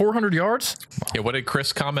and had 400 yards. Yeah. What did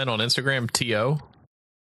Chris comment on Instagram? TO.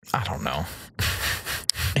 I don't know.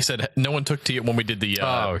 He said no one took TO when we did the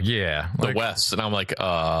the West, and I'm like,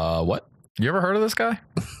 what? You ever heard of this guy?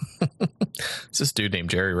 It's this dude named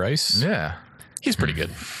Jerry Rice. Yeah, he's pretty good.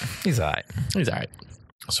 He's all right.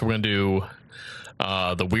 So we're gonna do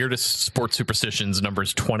the weirdest sports superstitions,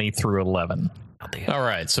 numbers 20 through 11. All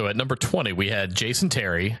right. So at number 20, we had Jason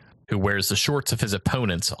Terry, who wears the shorts of his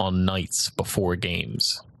opponents on nights before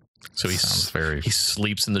games. So he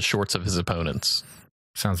sleeps in the shorts of his opponents.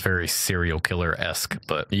 Sounds very serial killer-esque,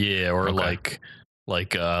 but or okay.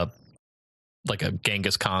 like a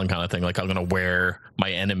Genghis Khan kind of thing. Like I'm gonna wear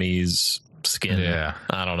my enemy's skin. Yeah,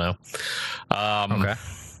 I don't know. Okay.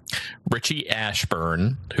 Richie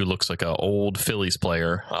Ashburn, who looks like an old Phillies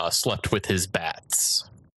player, slept with his bats.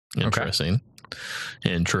 Interesting.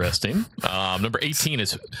 Number 18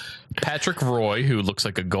 is Patrick Roy, who looks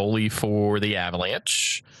like a goalie for the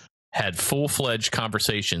Avalanche, had full-fledged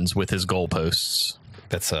conversations with his goalposts.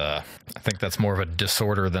 I think that's more of a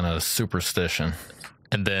disorder than a superstition.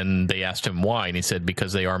 And then they asked him why, and he said,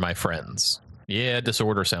 because they are my friends. Yeah,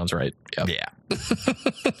 disorder sounds right. Yep. Yeah.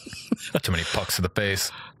 Too many pucks to the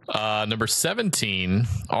face. Number 17,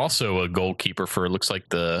 also a goalkeeper for, looks like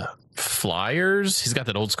the Flyers. He's got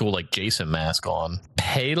that old school, like, Jason mask on.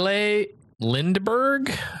 Pele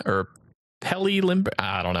Lindbergh? Or Pele Lindbergh?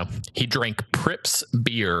 I don't know. He drank Prips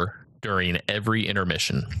beer during every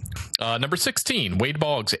intermission. Number 16, Wade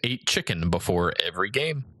Boggs ate chicken before every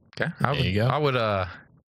game. Okay, there you go.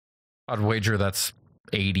 I'd wager that's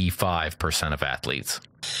 85% of athletes.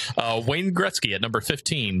 Wayne Gretzky at number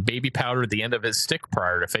 15, baby powder at the end of his stick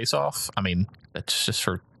prior to face off. I mean, that's just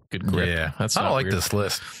for good grip. Yeah, I don't like this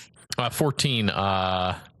list. 14,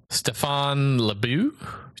 Stéphane Lebeau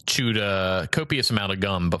chewed a copious amount of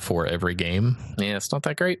gum before every game. Yeah, it's not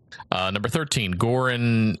that great. Number 13,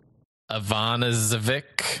 Goran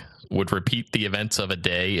Ivanisevic would repeat the events of a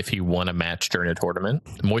day if he won a match during a tournament.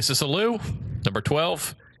 Moises Alou, number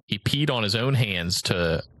 12, he peed on his own hands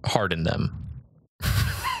to harden them.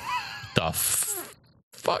 The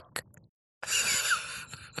fuck?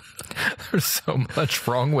 There's so much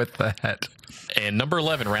wrong with that. And number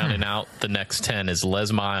 11, rounding out the next 10, is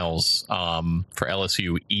Les Miles for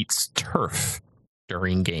LSU, eats turf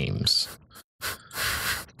during games.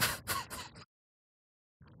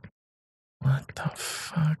 What the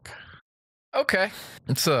fuck? Okay.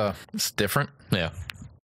 It's different. Yeah.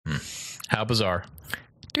 How bizarre.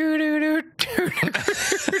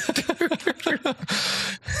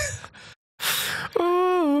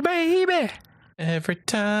 Ooh, baby. Every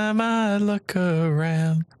time I look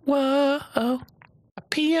around, whoa, I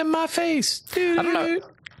pee in my face. I don't know.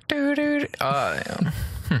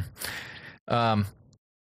 I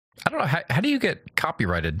don't know. How do you get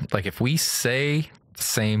copyrighted? Like, if we say the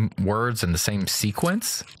same words in the same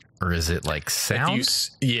sequence, or is it like sound?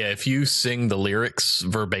 If you sing the lyrics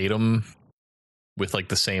verbatim with like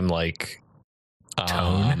the same like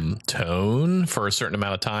tone for a certain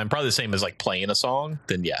amount of time, probably the same as like playing a song,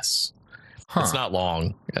 then yes. It's not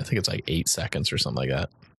long. I think it's like 8 seconds or something like that,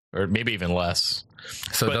 or maybe even less.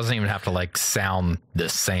 So it doesn't even have to like sound the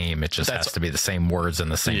same. It just has to be the same words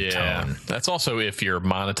and the same tone. That's also if you're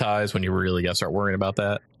monetized, when you really got to start worrying about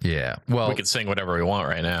that. Yeah. Well, we could sing whatever we want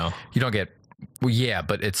right now. You don't get. Well, yeah,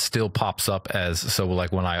 but it still pops up as so.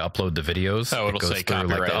 Like when I upload the videos, it'll it goes say through like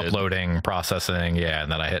the copyrighted. uploading, processing,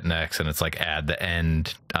 and then I hit next, and it's like add the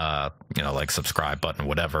end, like subscribe button,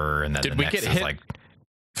 whatever, and then Did the we next get is hit like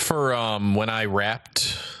for when I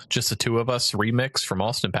rapped just the two of us remix from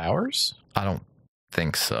Austin Powers? I don't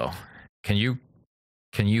think so. Can you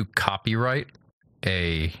copyright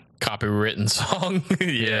a copywritten song?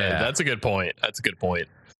 Yeah, that's a good point.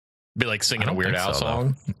 Be like singing a Weird Al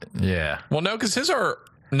song. Yeah. Well, no, because his are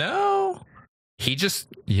no. He just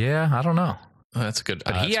I don't know. That's a good.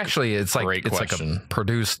 But he actually, it's like a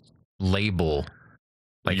produced label.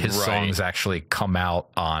 Like his songs actually come out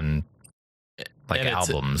on like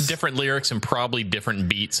albums, different lyrics and probably different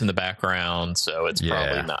beats in the background. So it's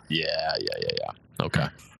probably not. Yeah. Okay.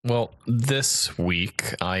 Well, this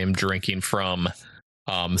week I am drinking from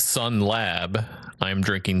Sun Lab. I am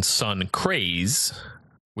drinking Sun Craze,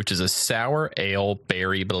 which is a sour ale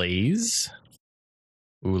berry blaze.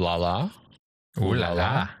 Ooh la la. Ooh la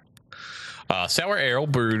la. Sour ale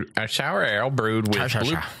brewed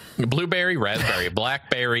with blueberry, raspberry,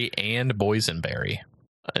 blackberry, and boysenberry.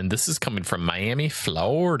 And this is coming from Miami,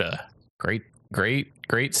 Florida. Great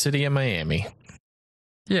city of Miami.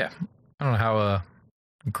 Yeah. I don't know how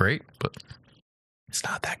great, but it's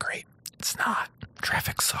not that great. It's not.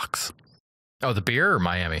 Traffic sucks. Oh, the beer or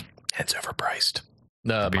Miami? It's overpriced.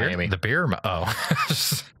 The beer? Miami. The beer? Oh.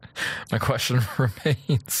 My question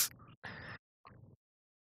remains.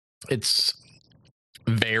 It's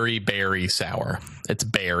very berry sour. It's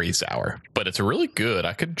berry sour, but it's really good.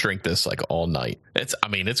 I could drink this like all night. It's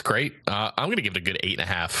great. I'm going to give it a good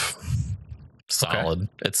 8.5. Solid.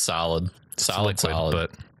 Okay. It's solid. Solid.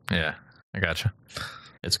 But yeah, I gotcha.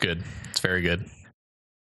 It's good. It's very good.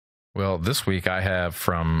 Well, this week I have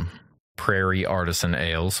from Prairie Artisan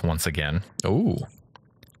Ales once again. Ooh.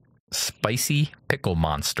 Spicy Pickle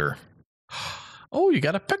Monster. Oh, you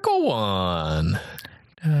got a pickle one.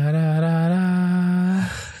 Da, da, da, da.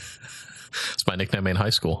 It's my nickname in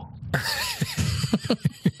high school. I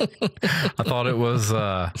thought it was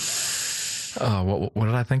what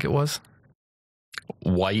did I think it was?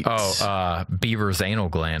 White. Beaver's anal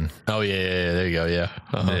gland. Oh yeah, there you go. Yeah.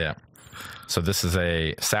 Uh-huh. Yeah. So this is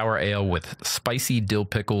a sour ale with spicy dill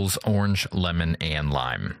pickles, orange, lemon, and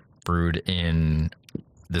lime, brewed in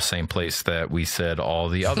the same place that we said all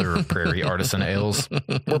the other Prairie Artisan Ales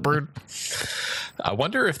were brewed. I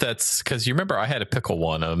wonder if that's because you remember I had a pickle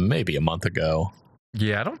one maybe a month ago.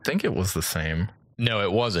 Yeah, I don't think it was the same. No,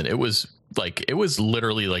 it wasn't. It was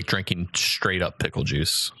literally like drinking straight up pickle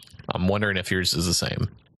juice. I'm wondering if yours is the same.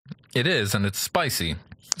 It is, and it's spicy.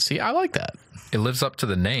 See, I like that. It lives up to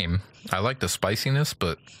the name. I like the spiciness,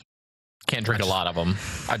 but can't drink a lot of them.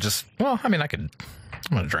 I'm going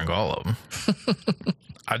to drink all of them.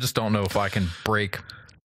 I just don't know if I can break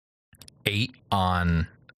 8 on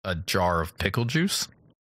a jar of pickle juice.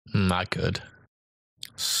 I could.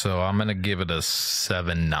 So I'm going to give it a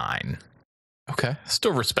 7.9. Okay.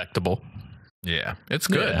 Still respectable. Yeah. It's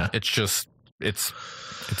good. Yeah. It's just, it's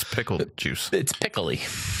pickle juice. It's pickly.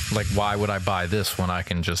 Like, why would I buy this when I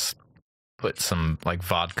can just put some like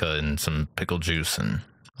vodka and some pickle juice and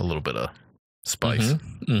a little bit of spice?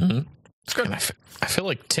 Mm-hmm. Mm-hmm. It's good. I feel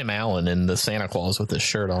like Tim Allen in the Santa Claus with his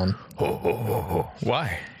shirt on.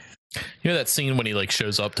 Why? You know that scene when he like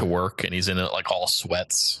shows up to work and he's in it like all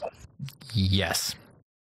sweats? Yes.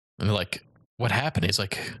 And they're like, what happened? He's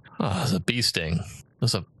like, oh, it was a bee sting. It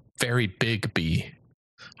was a very big bee.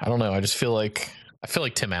 I don't know. I feel like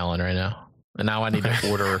Tim Allen right now. And now I need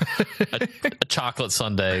to order a chocolate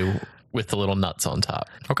sundae with the little nuts on top.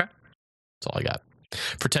 Okay. That's all I got.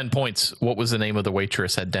 For 10 points, what was the name of the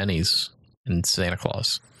waitress at Denny's in Santa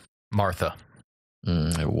Claus? Martha.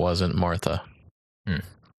 It wasn't Martha.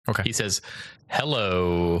 Okay. He says,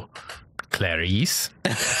 hello, Clarice.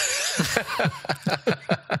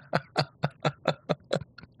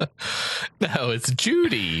 No, it's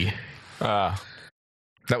Judy.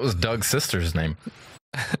 That was Doug's sister's name.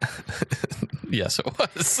 Yes, it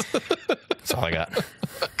was. That's all I got.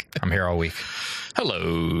 I'm here all week.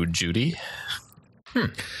 Hello, Judy.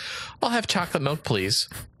 I'll have chocolate milk, please.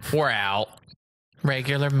 We're out.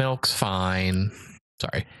 Regular milk's fine.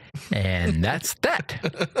 Sorry. And that's that.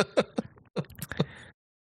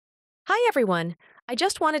 Hi, everyone. I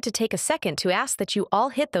just wanted to take a second to ask that you all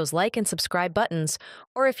hit those like and subscribe buttons,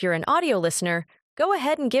 or if you're an audio listener, go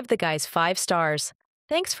ahead and give the guys 5 stars.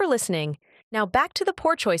 Thanks for listening. Now back to the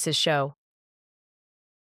Poor Choices show.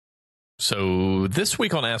 So this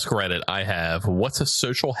week on Ask Reddit, I have, what's a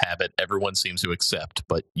social habit everyone seems to accept,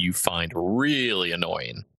 but you find really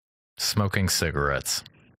annoying? Smoking cigarettes.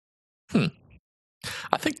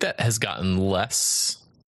 I think that has gotten less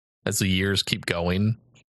as the years keep going.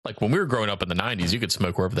 Like when we were growing up in the 90s, you could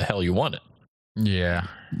smoke wherever the hell you wanted. Yeah.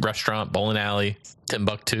 Restaurant, bowling alley,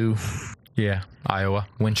 Timbuktu. Yeah. Iowa.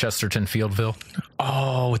 Winchesterton, Fieldville.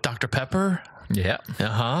 Oh, with Dr. Pepper? Yeah.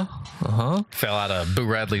 Fell out of Boo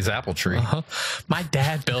Radley's apple tree. My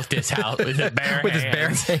dad built this house with his bare With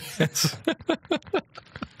hands. his bare hands.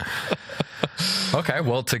 Okay,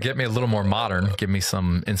 well, to get me a little more modern, give me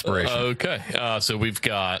some inspiration. Okay. So we've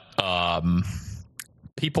got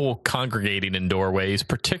people congregating in doorways,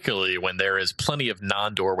 particularly when there is plenty of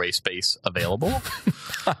non-doorway space available.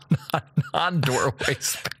 Non-doorway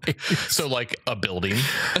space. So like a building,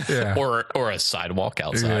 Yeah. or a sidewalk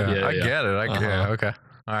outside. I get it. I get it. Okay.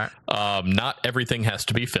 All right. Not everything has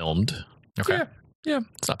to be filmed. Okay. Yeah,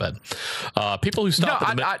 it's not bad. People who stop.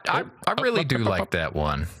 I really do like that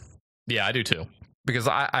one. Yeah, I do too. Because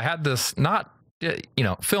I had this, not,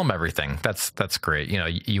 film everything. That's great.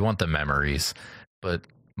 You want the memories. But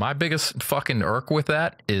my biggest fucking irk with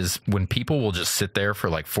that is when people will just sit there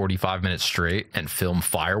for like 45 minutes straight and film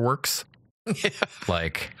fireworks.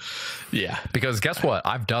 Yeah. Because guess what?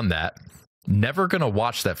 I've done that. Never gonna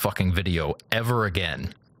watch that fucking video ever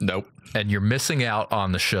again. Nope. And you're missing out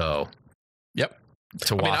on the show. Yep.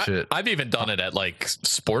 To watch it. I've even done it at like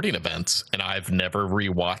sporting events, and I've never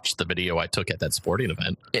rewatched the video I took at that sporting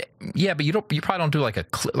event. Yeah, but you probably don't do like a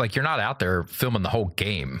clip. Like you're not out there filming the whole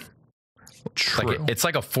game. True. Like it's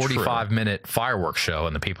like a 45-minute fireworks show,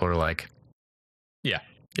 and the people are like,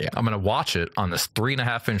 Yeah. I'm going to watch it on this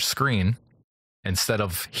 3.5-inch screen instead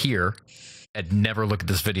of here and never look at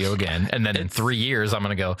this video again. And then in 3 years, I'm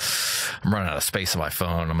going to go, I'm running out of space on my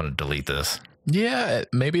phone. I'm going to delete this. Yeah,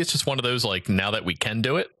 maybe it's just one of those, like, now that we can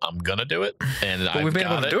do it, I'm going to do it. And we've been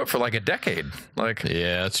able to do it for like a decade. Like,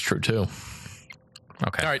 yeah, that's true too.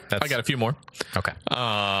 Okay. All right. I got a few more. Okay.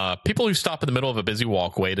 People who stop in the middle of a busy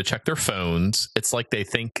walkway to check their phones, it's like they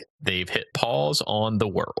think they've hit pause on the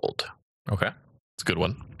world. Okay. It's a good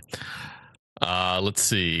one. Let's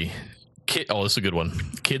see. This is a good one.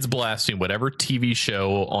 Kids blasting whatever TV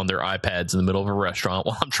show on their iPads in the middle of a restaurant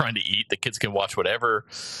while I'm trying to eat. The kids can watch whatever,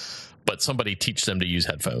 but somebody teach them to use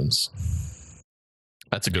headphones.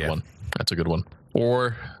 That's a good one. That's a good one.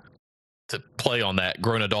 Or to play on that,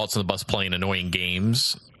 grown adults on the bus playing annoying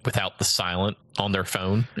games without the silent on their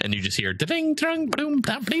phone, and you just hear ding ding boom.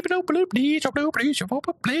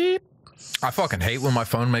 I fucking hate when my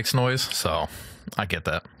phone makes noise, so I get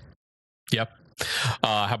that. Yep.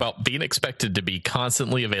 How about being expected to be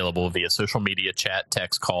constantly available via social media, chat,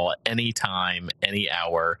 text, call at any time, any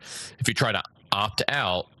hour? If you try to opt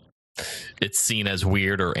out, it's seen as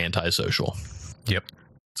weird or antisocial. Yep.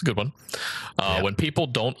 It's a good one. When people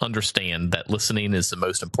don't understand that listening is the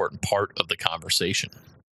most important part of the conversation.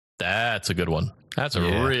 That's a good one. That's a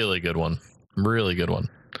really good one. Really good one.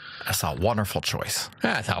 That's a wonderful choice.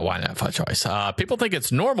 That's a wonderful choice. People think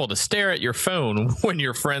it's normal to stare at your phone when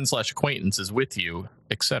your friend/acquaintance is with you,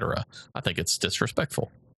 etc. I think it's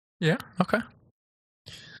disrespectful. Yeah. Okay.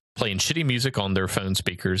 Playing shitty music on their phone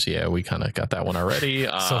speakers. Yeah, we kind of got that one already.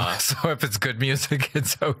 So if it's good music,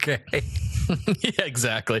 it's okay. Yeah,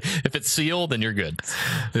 exactly. If it's sealed, then you're good.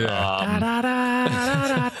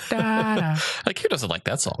 Yeah. Like, who doesn't like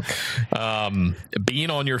that song? Being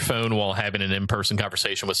on your phone while having an in-person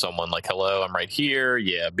conversation with someone, like, hello, I'm right here.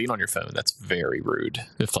 Yeah, being on your phone, that's very rude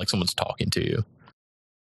if like someone's talking to you.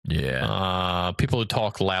 Yeah. People who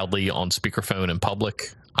talk loudly on speakerphone in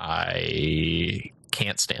public, I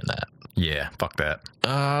can't stand that. Yeah, fuck that.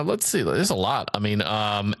 Let's see. There's a lot. I mean,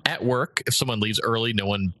 at work, if someone leaves early, no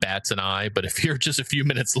one bats an eye. But if you're just a few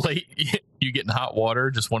minutes late, you get in hot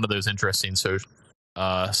water. Just one of those interesting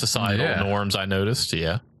societal norms I noticed.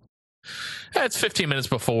 Yeah. It's 15 minutes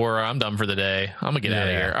before I'm done for the day. I'm gonna get out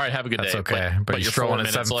of here. All right, have a good day. That's okay. But you're strolling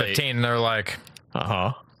at 7:15 and they're like,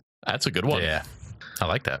 that's a good one. Yeah, I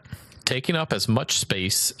like that. Taking up as much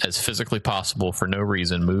space as physically possible for no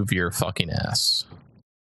reason. Move your fucking ass.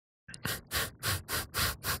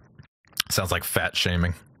 Sounds like fat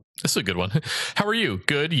shaming. This is a good one. How are you?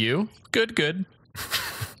 Good. You? Good, good.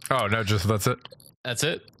 Oh, no, just that's it. That's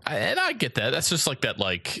it. And I get that. That's just like that,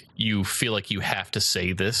 like, you feel like you have to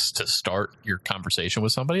say this to start your conversation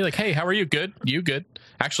with somebody. Like, hey, how are you? Good. You good?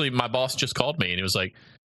 Actually, my boss just called me and he was like,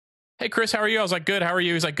 hey, Chris, how are you? I was like, good. How are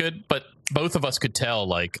you? He's like, good. But both of us could tell,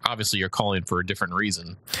 like, obviously you're calling for a different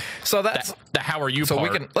reason. So that's the how are you so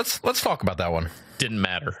part we can let's talk about that one. didn't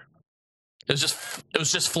matter. It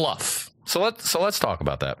was just fluff. So let's talk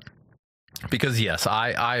about that. Because yes,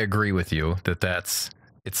 I agree with you that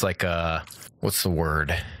it's like what's the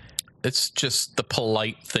word? It's just the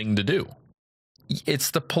polite thing to do.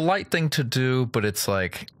 It's the polite thing to do, but it's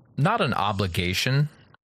like not an obligation.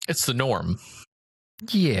 It's the norm.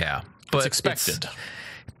 Yeah, but It's expected.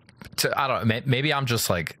 I don't know, maybe I'm just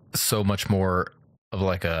like so much more of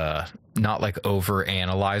like a not like over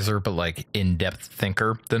analyzer, but like in-depth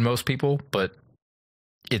thinker than most people. But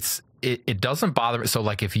it doesn't bother me. So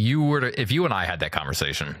like if you and I had that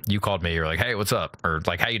conversation, you called me, you're like, hey, what's up? Or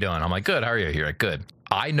like, how you doing? I'm like, good. How are you? You're like, good.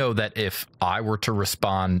 I know that if I were to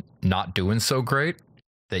respond not doing so great,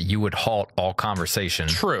 that you would halt all conversation.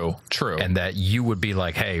 True. And that you would be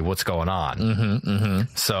like, hey, what's going on?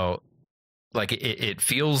 So like it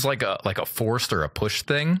feels like a forced or a push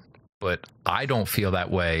thing, but I don't feel that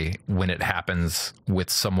way when it happens with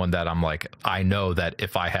someone that I'm like, I know that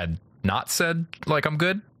if I had not said like I'm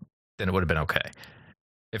good, then it would have been okay.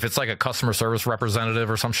 If it's like a customer service representative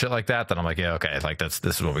or some shit like that, then I'm like, yeah, okay, like this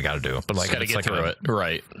is what we got to do. But like, got to get through it,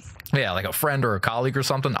 right? Yeah, like a friend or a colleague or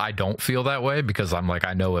something, I don't feel that way because I'm like,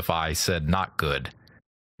 I know if I said not good,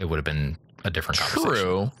 it would have been a different conversation.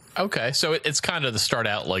 True. Okay, so it's kind of the start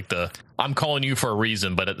out like I'm calling you for a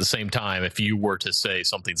reason, but at the same time, if you were to say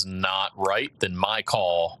something's not right, then my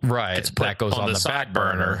call that goes on the back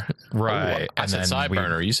burner. Right. I said side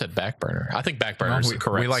burner. You said back burner. I think back burner is the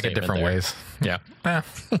correct. We like it different ways. Yeah.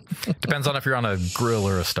 Depends on if you're on a grill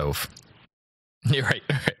or a stove. You're right.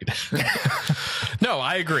 No,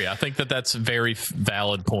 I agree. I think that's very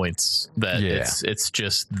valid points. That it's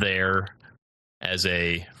just there as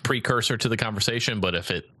a precursor to the conversation, but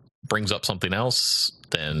if it brings up something else,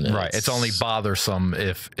 then it's only bothersome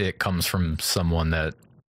if it comes from someone that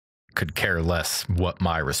could care less what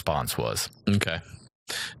my response was. Okay.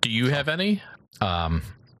 Do you have any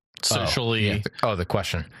socially? The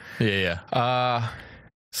question. Yeah.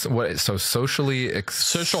 So what? So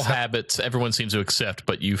social habits everyone seems to accept,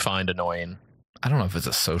 but you find annoying. I don't know if it's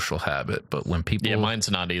a social habit, but when people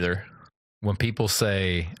mine's not either. When people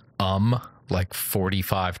say like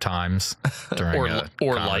 45 times during a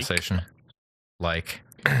conversation, like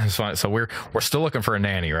so we're still looking for a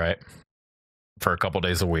nanny, right? For a couple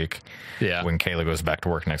days a week. Yeah. When Kayla goes back to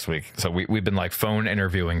work next week. So we've been like phone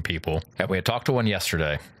interviewing people. And we had talked to one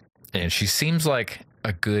yesterday, and she seems like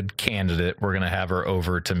a good candidate. We're going to have her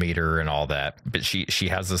over to meet her and all that. But she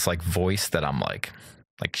has this like voice that I'm like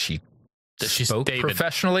she spoke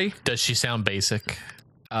professionally. Does she sound basic?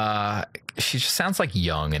 She just sounds like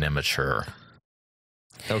young and immature.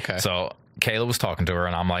 Okay. So Kayla was talking to her,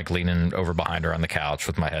 and I'm like leaning over behind her on the couch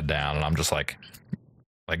with my head down, and I'm just like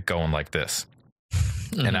going like this.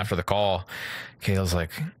 And after the call, Kayla's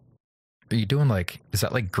like, are you doing like, is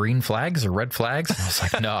that like green flags or red flags? And I was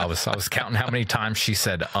like, no, I was counting how many times she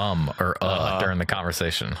said or during the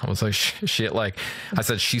conversation. I was like, shit, like I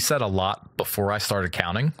said, she said a lot before I started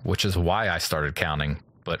counting, which is why I started counting.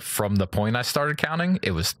 But from the point I started counting,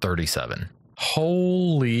 it was 37.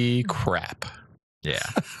 Holy crap. Yeah.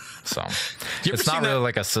 So it's not really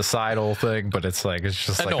like a societal thing, but it's like, it's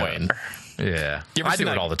just annoying. Yeah. I do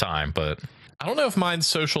it all the time, but I don't know if mine's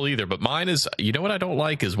social either, but mine is, you know what I don't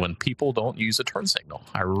like is when people don't use a turn signal.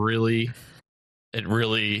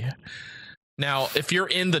 Now, if you're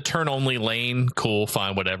in the turn only lane, cool,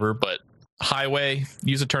 fine, whatever. But highway,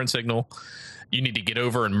 use a turn signal. You need to get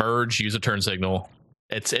over and merge, use a turn signal.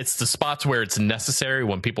 It's the spots where it's necessary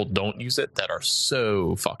when people don't use it that are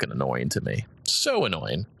so fucking annoying to me. So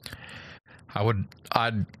annoying.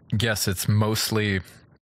 I'd guess it's mostly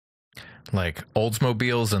like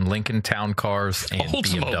Oldsmobiles and Lincoln Town cars and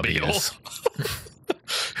BMWs.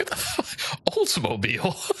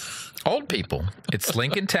 Oldsmobile. Old people. It's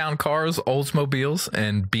Lincoln Town cars, Oldsmobiles,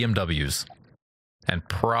 and BMWs. And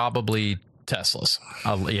probably Teslas.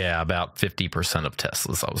 Yeah, about 50% of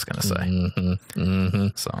Teslas, I was going to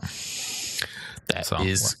say. So that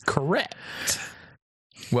is correct.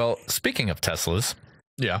 Well, speaking of Teslas.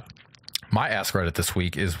 Yeah. My Ask Reddit this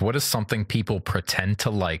week is, what is something people pretend to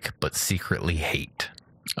like but secretly hate?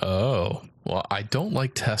 Oh, well, I don't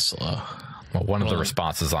like Tesla. Well, one of the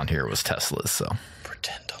responses on here was Teslas, so.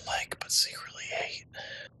 Pretend to like but secretly hate.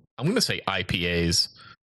 I'm going to say IPAs.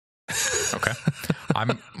 Okay.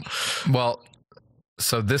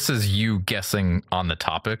 So this is you guessing on the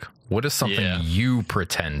topic. What is something you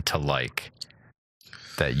pretend to like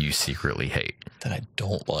that you secretly hate? That I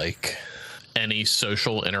don't like. Any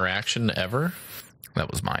social interaction ever? That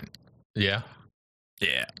was mine. Yeah.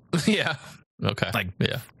 Yeah. Yeah. Okay. Like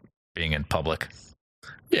being in public.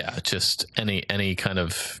 Yeah, just any kind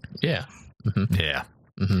of Yeah. Mm-hmm. Yeah.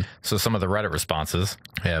 Mm-hmm. So some of the Reddit responses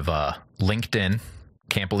have LinkedIn.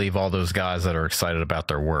 Can't believe all those guys that are excited about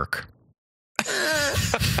their work.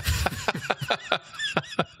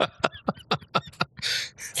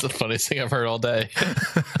 It's the funniest thing I've heard all day.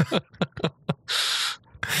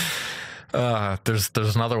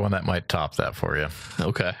 There's another one that might top that for you.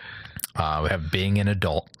 Okay. We have being an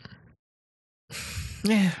adult.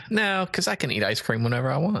 Yeah, no, because I can eat ice cream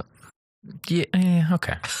whenever I want. Yeah,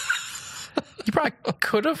 okay. You probably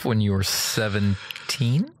could have when you were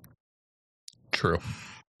 17. True.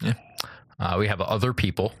 Yeah. We have other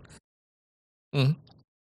people. Mm.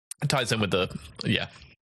 It ties in with the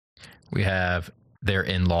We have their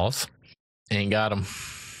in-laws. Ain't got them.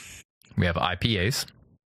 We have IPAs.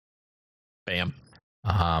 Bam.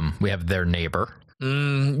 We have their neighbor.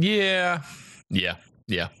 Yeah.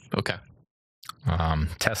 Okay.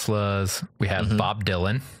 Teslas. We have Bob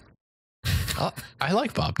Dylan. I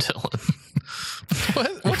like Bob Dylan.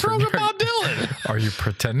 What's wrong with Bob Dylan? Are you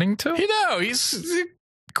pretending to? He's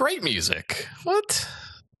great music. What?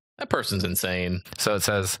 That person's insane. So it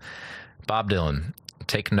says, Bob Dylan,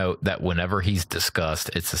 take note that whenever he's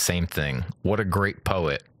discussed, it's the same thing. What a great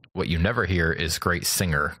poet. What you never hear is great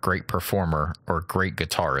singer, great performer, or great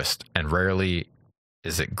guitarist, and rarely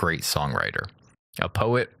is it great songwriter. A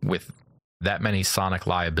poet with that many sonic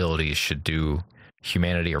liabilities should do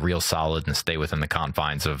humanity a real solid and stay within the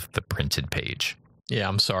confines of the printed page. Yeah,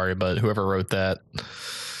 I'm sorry, but whoever wrote that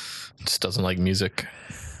just doesn't like music.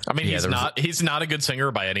 I mean, he's not a good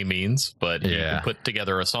singer by any means, but he can put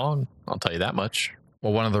together a song. I'll tell you that much.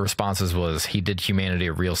 Well, one of the responses was he did humanity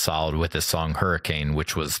a real solid with his song Hurricane,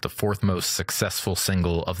 which was the fourth most successful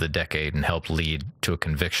single of the decade and helped lead to a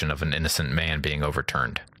conviction of an innocent man being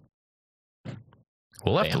overturned.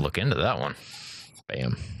 We'll have to look into that one.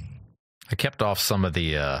 Bam. I kept off some of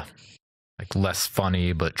the like less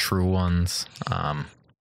funny but true ones,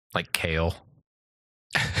 like kale.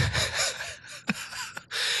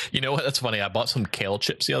 You know what? That's funny. I bought some kale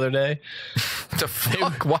chips the other day. The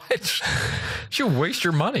fuck? Why did you waste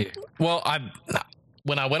your money? Well,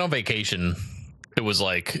 when I went on vacation, it was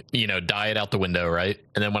like, diet out the window, right?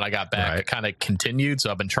 And then when I got back, it kind of continued.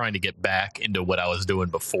 So I've been trying to get back into what I was doing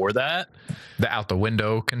before that. The out the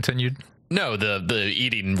window continued? No, the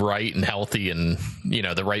eating right and healthy and,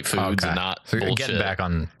 the right foods and not so bullshit. Getting back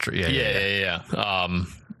on. Yeah.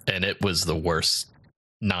 And it was the worst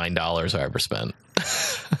 $9 I ever spent.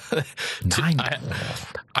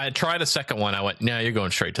 $9. I tried a second one. I went, no, you're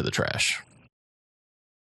going straight to the trash.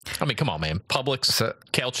 I mean, come on, man. Publix,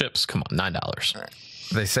 kale chips, come on,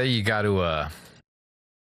 $9. They say you got to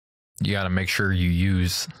make sure you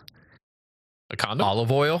use a condom,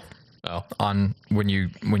 olive oil. On when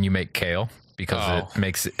you make kale because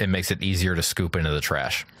it makes it easier to scoop into the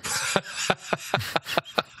trash.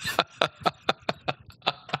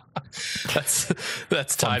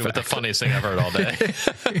 That's tied with the funniest thing I've heard all day.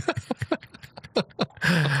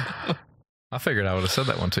 I figured I would have said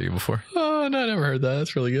that one to you before. Oh no, I never heard that.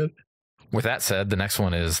 That's really good. With that said, the next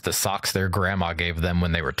one is the socks their grandma gave them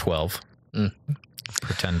when they were 12.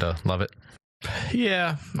 Pretend to love it.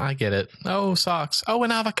 Yeah, I get it. Oh, socks. Oh,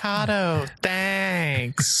 an avocado.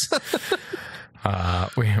 Thanks.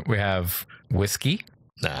 We have whiskey.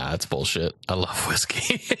 Nah, that's bullshit. I love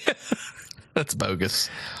whiskey. That's bogus.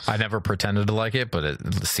 I never pretended to like it, but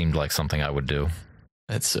it seemed like something I would do.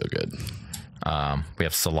 That's so good. We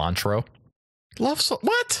have cilantro. What?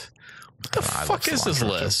 What the fuck is this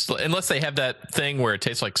list? Too. Unless they have that thing where it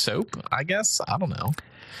tastes like soap, I guess. I don't know.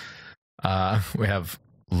 We have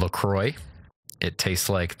LaCroix. It tastes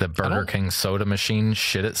like the Burger King soda machine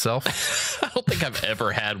shit itself. I don't think I've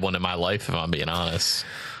ever had one in my life, if I'm being honest.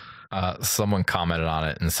 Someone commented on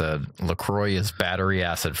it and said, LaCroix is battery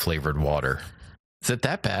acid flavored water. Is it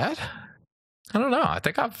that bad? I don't know. I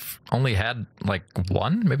think I've only had like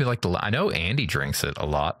one, maybe like I know Andy drinks it a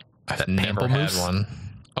lot. I've never had one.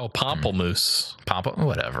 Oh, pamplemousse.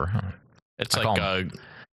 Whatever. It's like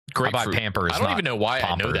grapefruit. I buy Pampers. I don't even know why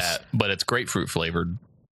Pampers. I know that, but it's grapefruit flavored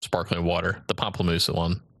sparkling water. The pamplemousse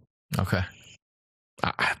one. Okay.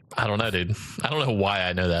 I don't know, dude. I don't know why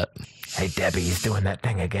I know that. Hey, Debbie's doing that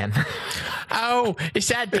thing again. Oh, is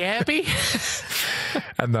that Debbie?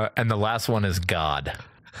 and the last one is God.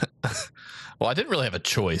 Well, I didn't really have a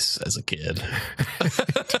choice as a kid.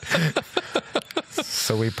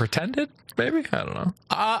 So we pretended, maybe? I don't know.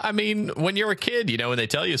 I mean, when you're a kid, you know, when they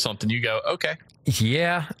tell you something, you go, okay.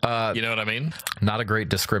 Yeah. You know what I mean? Not a great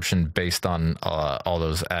description based on all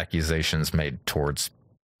those accusations made towards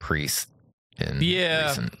priests in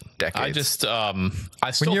recent decades. I just,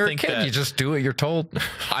 I still when you're think a kid, that you just do what you're told.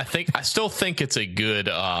 I still think it's a good,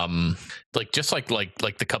 like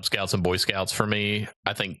the Cub Scouts and Boy Scouts for me.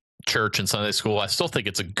 I think church and Sunday school, I still think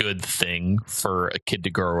it's a good thing for a kid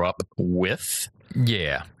to grow up with.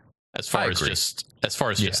 Yeah. As far as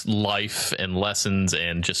just life and lessons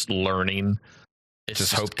and just learning.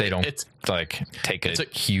 Just hope they don't like take a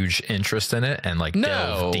huge interest in it and like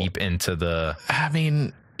delve deep into the. I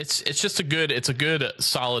mean, it's just a good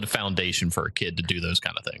solid foundation for a kid to do those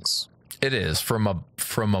kind of things. It is from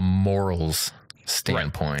a morals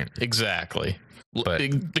standpoint. Right. Exactly. But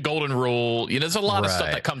the golden rule, you know, there's a lot of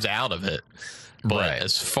stuff that comes out of it. But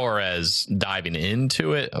as far as diving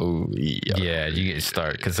into it, yeah, you get to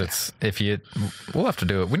start because we'll have to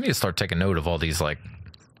do it. We need to start taking note of all these like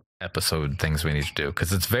episode things we need to do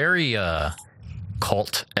because it's very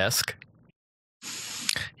cult-esque.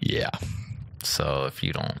 Yeah. So if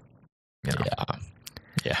you don't, you know,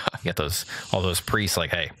 yeah, get all those priests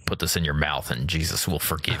like, hey, put this in your mouth and Jesus will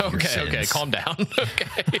forgive your sins. Okay, calm down.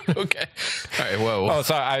 Okay. All right, whoa. Oh,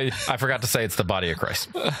 sorry, I forgot to say it's the body of Christ.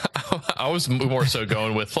 I was more so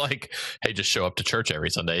going with like, hey, just show up to church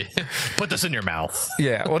every Sunday. Put this in your mouth.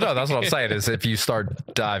 Yeah, well, no, that's what I'm saying is if you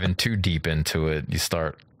start diving too deep into it, you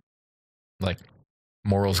start like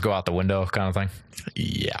morals go out the window kind of thing.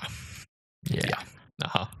 Yeah.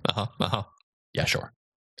 Yeah, sure.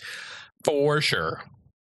 For sure.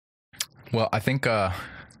 Well, I think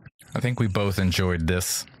we both enjoyed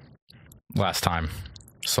this last time,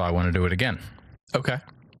 so I want to do it again. Okay.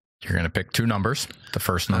 You're going to pick two numbers. The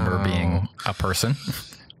first number being a person,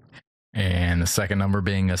 and the second number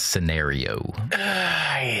being a scenario.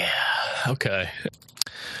 Yeah. Okay.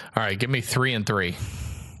 All right. Give me 3 and 3.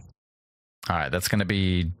 All right. That's going to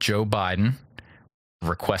be Joe Biden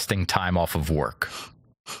requesting time off of work.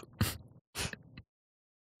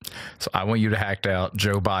 So I want you to act out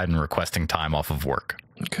Joe Biden requesting time off of work.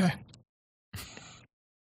 Okay.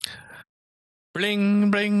 Bling,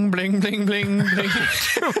 bling, bling, bling, bling, bling.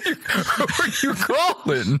 Who are you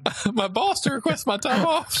calling? My boss to request my time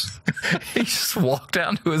off. He just walked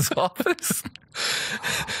down to his office.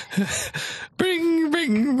 Bring,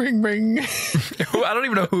 bring, bring, bring. I don't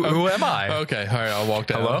even know who am I? Okay, all right, I'll walk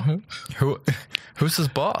down. Hello? Who's his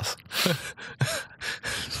boss?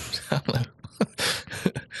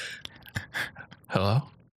 Hello?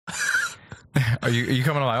 Are you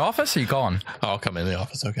coming to my office or are you calling? I'll come in the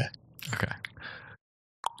office, okay. Okay.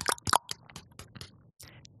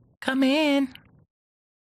 Come in.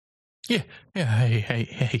 Yeah,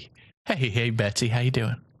 hey, Betsy, how you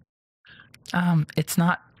doing? It's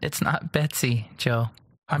not Betsy, Joe.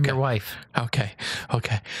 I'm your wife. Okay.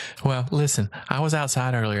 Well, listen, I was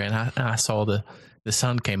outside earlier and I saw the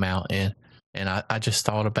sun came out and I just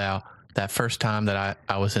thought about that first time that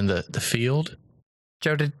I was in the field.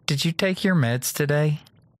 Joe, did you take your meds today?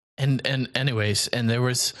 And anyways, and there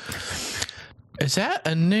was, is that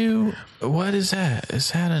a new, what is that? Is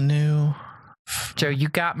that a new? Joe, you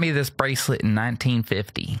got me this bracelet in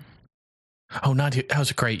 1950. Oh, that was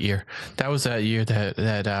a great year. That was that year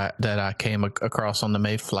that I came across on the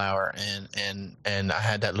Mayflower and I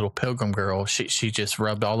had that little pilgrim girl. She just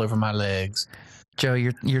rubbed all over my legs. Joe,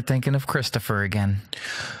 you're thinking of Christopher again.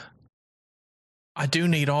 I do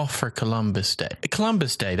need off for Columbus Day.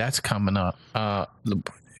 Columbus Day, that's coming up.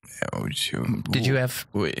 Did you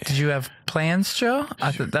have plans, Joe?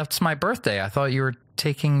 That's my birthday. I thought you were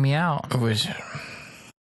taking me out.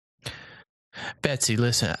 Betsy,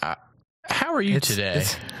 listen. How are you today?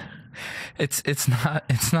 It's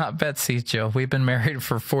not Betsy, Joe. We've been married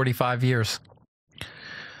for 45 years.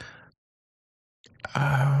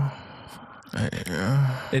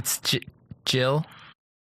 It's Jill.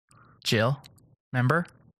 Remember?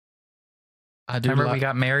 I do. Remember we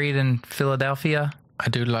got married in Philadelphia? I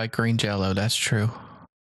do like green Jell-O. That's true.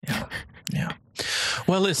 Yeah.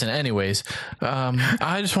 Well, listen. Anyways,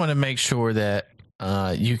 I just want to make sure that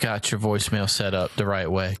you got your voicemail set up the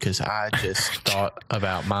right way because I just thought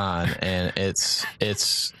about mine and it's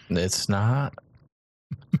not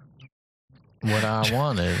what I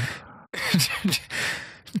wanted.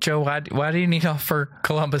 Joe, why do you need off for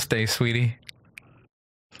Columbus Day, sweetie?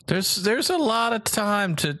 There's a lot of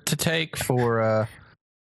time to take for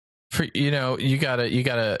you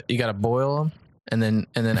gotta boil them. and then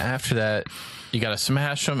after that, you got to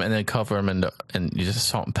smash them and then cover them and you just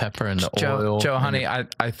salt and pepper and the oil. Joe, honey, I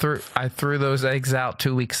threw those eggs out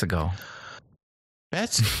 2 weeks ago.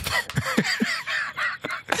 That's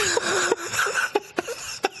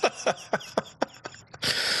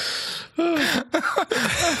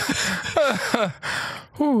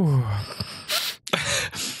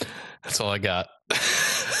that's all I got.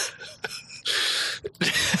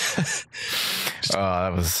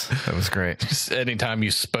 That was great. Just anytime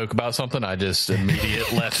you spoke about something, I just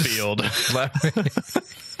immediate left field.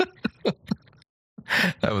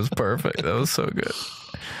 That was perfect. That was so good.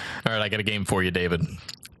 All right, I got a game for you, David.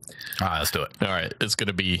 All right, let's do it. All right, it's going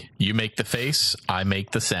to be you make the face, I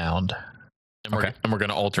make the sound, and we're going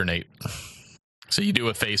to alternate. So you do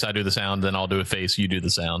a face, I do the sound, then I'll do a face, you do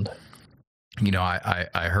the sound. You know,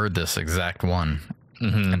 I heard this exact one,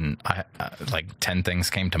 and I like 10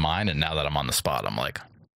 things came to mind, and now that I'm on the spot, I'm like,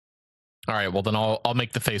 all right, well then I'll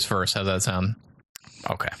make the face first. How's that sound?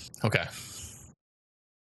 okay.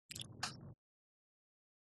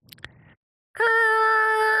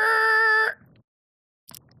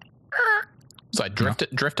 So I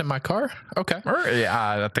drift in my car? Okay.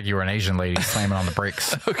 Yeah, I think you were an Asian lady slamming on the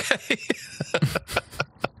brakes. Okay.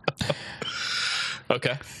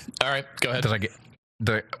 Okay. All right, go ahead. Did I get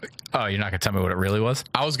the? Oh, you're not gonna tell me what it really was?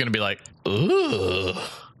 I was gonna be like, ooh.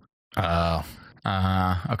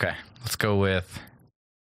 Okay. Let's go with.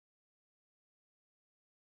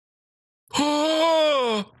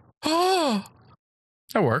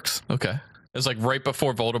 That works. Okay. It's like right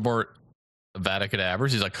before Voldemort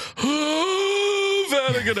Vaticanabras. He's like, oh,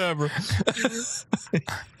 Vaticanabra.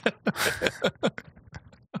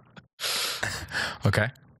 Okay.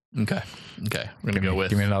 Okay. We're gonna go with.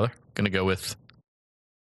 Give me another. Gonna go with.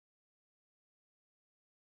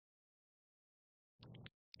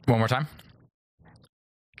 One more time.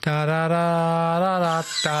 Da da da da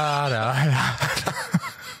da da da.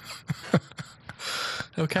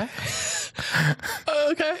 Okay.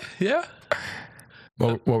 Okay. Yeah.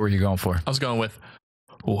 What were you going for? I was going with.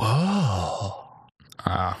 Whoa.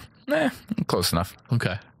 Close enough.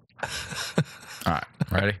 Okay. All right.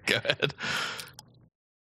 Ready? Go ahead.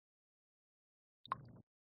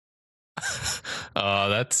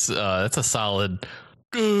 That's a solid.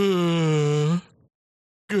 I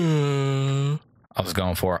was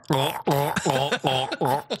going for.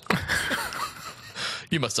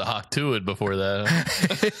 You must have hocked to it before that.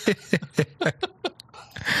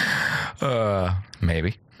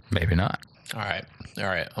 Maybe not. All right.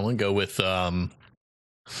 I'm gonna go with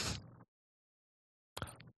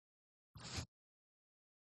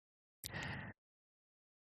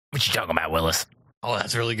What you talking about, Willis? Oh,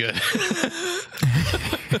 that's really good.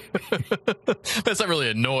 That's not really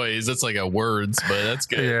a noise. That's like a words, but that's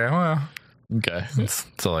good. Yeah, well, Okay.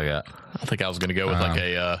 that's all I got. I think I was gonna go with like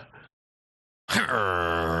a.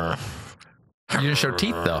 You didn't show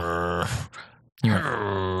teeth though.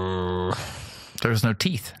 There's no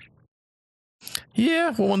teeth.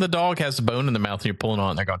 Yeah, well, when the dog has a bone in the mouth and you're pulling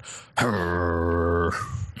on it, they're going.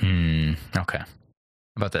 Okay. How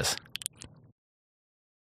about this?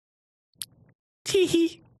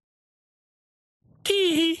 Tee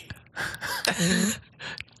tee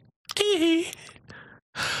tee.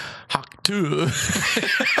 Hock to.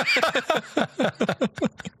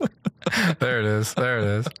 There it is. All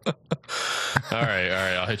right.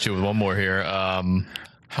 I'll hit you with one more here.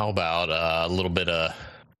 How about a little bit of.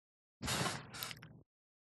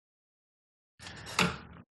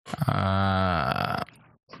 I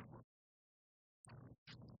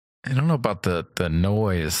don't know about the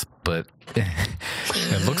noise, but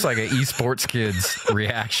it looks like an esports kid's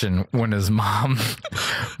reaction when his mom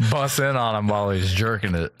busts in on him while he's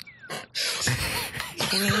jerking it.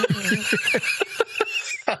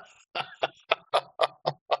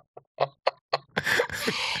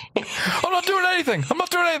 I'm not doing anything.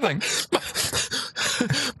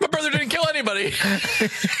 My brother didn't kill anybody.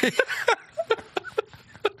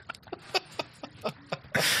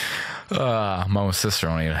 Mom and sister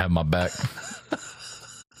don't even have my back.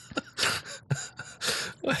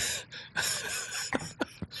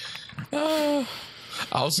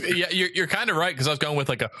 You're kind of right because I was going with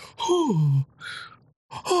like a.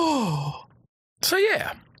 So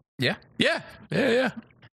yeah.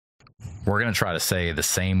 We're gonna try to say the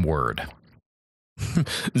same word.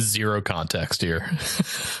 Zero context here.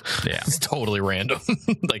 Yeah, it's totally random.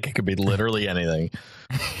 Like it could be literally anything.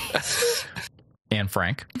 And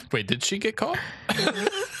Frank. Wait, did she get caught?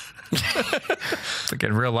 Like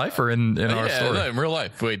in real life or in our story? No, in real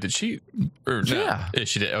life. Wait, did she? Or no? Yeah.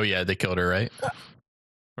 She did. Oh yeah, they killed her, right?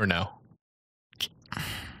 Or no?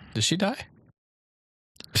 Did she die?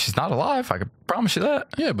 She's not alive. I can promise you that.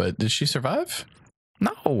 Yeah, but did she survive?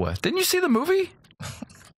 No. Didn't you see the movie?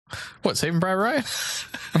 What, Saving Private Ryan?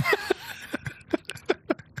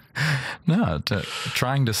 No,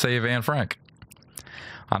 trying to save Anne Frank.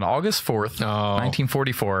 On August 4th,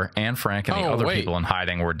 1944, Anne Frank and the other people in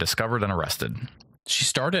hiding were discovered and arrested. She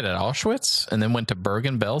started at Auschwitz and then went to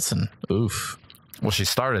Bergen-Belsen. Oof. Well, she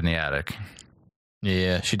started in the attic.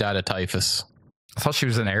 Yeah, she died of typhus. I thought she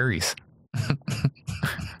was in Aries.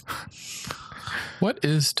 What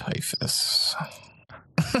is typhus?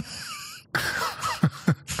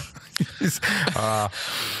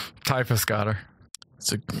 Typhus got her.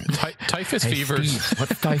 It's a typhus fevers. Steve,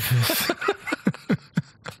 what's typhus?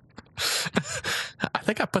 I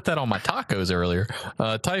think I put that on my tacos earlier.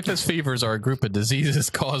 Typhus fevers are a group of diseases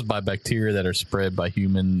caused by bacteria that are spread by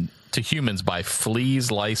humans by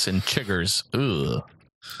fleas, lice, and chiggers. Ugh.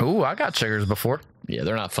 Ooh, I got chiggers before. Yeah,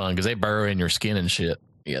 they're not fun because they burrow in your skin and shit.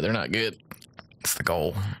 Yeah, they're not good. It's the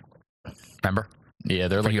goal. Remember? Yeah,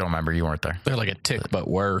 they're like you don't remember. You weren't there. they're like a tick, but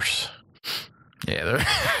worse. Yeah, they're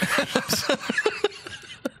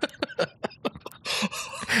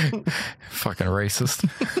fucking racist.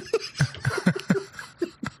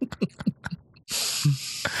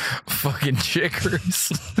 Fucking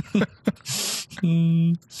chickers.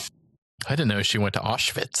 I didn't know she went to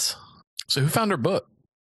Auschwitz. So who found her book?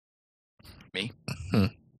 Me.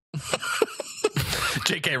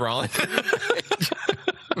 J.K. Rowling.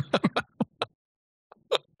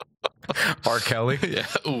 R. Kelly. Yeah.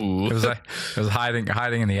 Ooh. It was hiding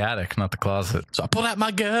in the attic, not the closet. So I pulled out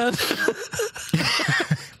my gun.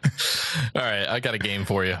 All right, I got a game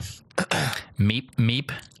for you. Meep,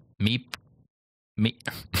 meep, meep, meep.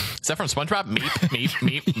 Is that from SpongeBob? Meep, meep,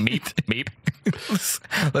 meep, meep,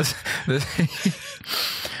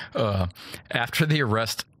 meep. After the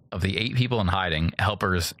arrest of the 8 people in hiding,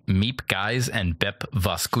 helpers Meep Guys and Bep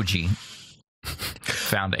Vascuji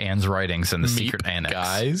found Anne's writings in the secret annex.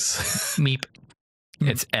 Guys? Meep.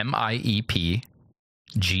 It's M-I-E-P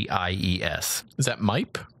Gies. Is that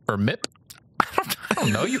Mipe or Mip? I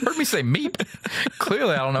don't know. You heard me say Meep.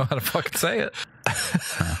 Clearly, I don't know how to fucking say it.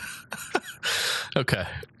 Okay.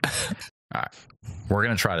 All right. We're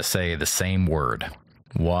going to try to say the same word.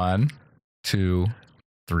 1, 2,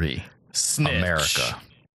 3. Snitch. America.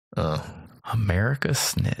 America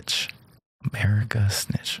snitch. America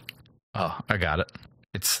snitch. Oh, I got it.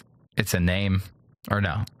 It's a name. Or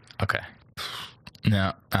no. Okay.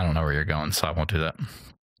 No, I don't know where you're going, so I won't do that.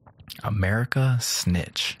 America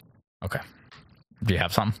snitch. Okay. Do you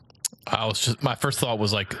have something? My first thought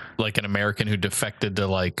was like an American who defected to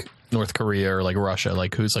like North Korea or like Russia,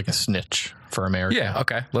 like who's like a snitch for America. Yeah,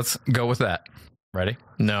 okay. Let's go with that. Ready?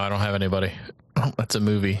 No, I don't have anybody. That's a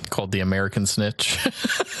movie called The American Snitch.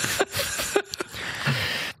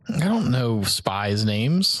 I don't know spies'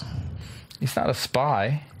 names. He's not a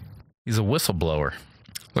spy. He's a whistleblower.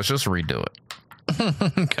 Let's just redo it.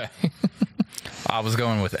 Okay. I was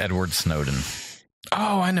going with Edward Snowden.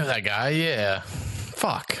 Oh, I know that guy. Yeah.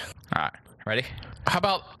 Fuck. All right. Ready? How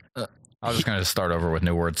about... I was just going to start over with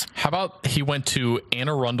new words. How about he went to Anne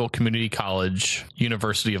Arundel Community College,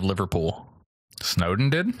 University of Liverpool? Snowden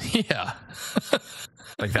did? Yeah.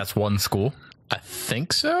 Like that's one school? I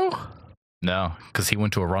think so. No, because he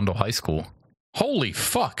went to Arundel High School. Holy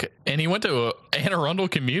fuck. And he went to Anne Arundel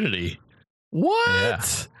Community. What? Yeah.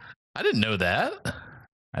 I didn't know that.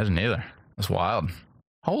 I didn't either. That's wild.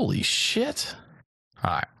 Holy shit.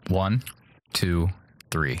 All right. 1, 2,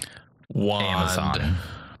 3. Wand.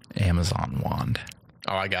 Amazon wand.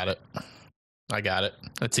 Oh, I got it.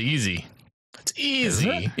 That's easy. It's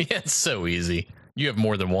easy. Yeah, it's so easy. You have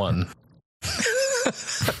more than one.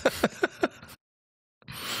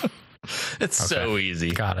 It's so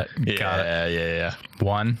easy. Got it. Got it. Yeah.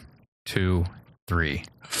 1, 2, 3.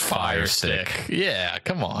 Fire stick. Yeah,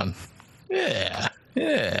 come on. Yeah.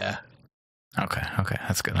 Okay.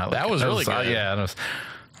 That's good. That was really good. Yeah, that was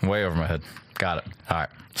way over my head. Got it. All right.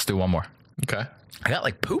 Let's do one more. Okay. I got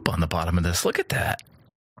like poop on the bottom of this. Look at that.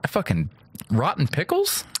 I fucking rotten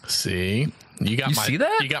pickles. See? You see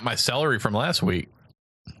that? You got my celery from last week.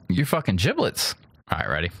 You fucking giblets. All right,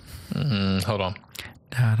 ready? Hold on.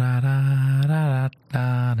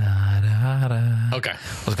 Okay.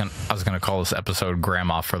 I was gonna call this episode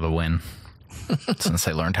 "Grandma for the Win," since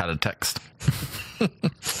I learned how to text.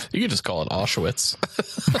 You could just call it Auschwitz.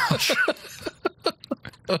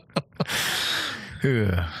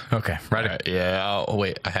 Okay, ready? Right, yeah. Oh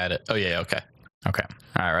wait, I had it. Oh yeah. Okay. All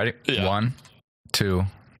right, ready? Yeah. 1, 2,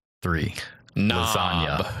 3.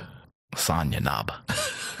 Knob. Lasagna knob.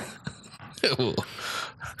 Ooh.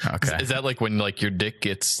 Okay. Is that like when like your dick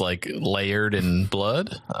gets like layered in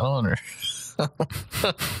blood? I don't know. I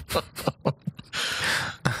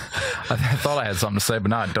thought I had something to say, but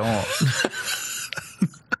now I don't.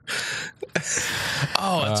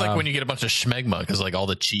 Oh, it's like when you get a bunch of schmegma because like all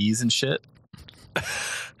the cheese and shit.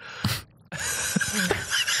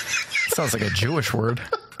 Sounds like a Jewish word.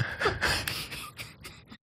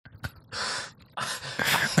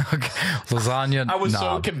 Okay. Lasagna. I was so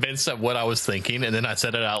knob. convinced of what I was thinking, and then I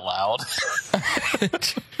said it out loud.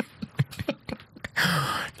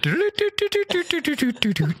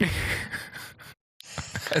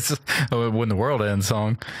 It's a When the World Ends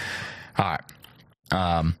song. All right.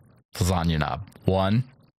 Lasagna knob. 1,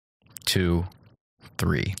 2,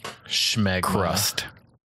 3. Schmegma. Crust.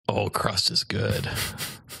 Oh, crust is good.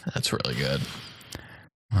 That's really good.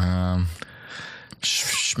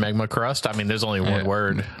 Schmegma crust? I mean, there's only one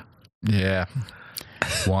word. Yeah.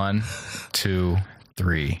 1, 2,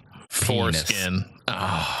 3. Foreskin. Penis.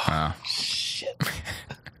 Oh, shit.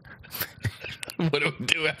 What do we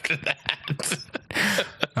do after that?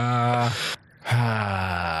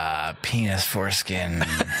 Penis foreskin.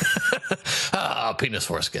 Penis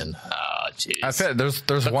foreskin. Oh, jeez. I said there's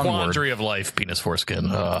The one word. quandary of life, penis foreskin.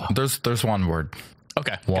 There's one word.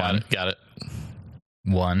 Okay, One. got it.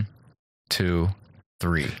 1, 2,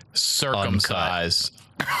 3. Circumcise.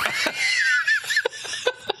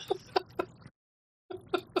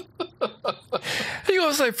 You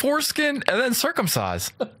gonna say foreskin and then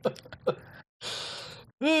circumcise?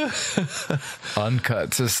 Uncut.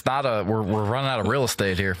 It's just not a. We're running out of real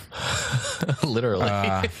estate here. Literally.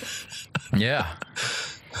 Yeah.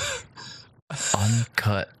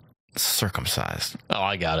 Uncut, circumcised. Oh,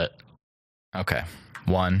 I got it. Okay.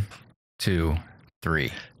 1, 2,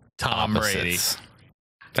 3. Tom Brady. Opposites.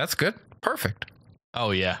 That's good. Perfect.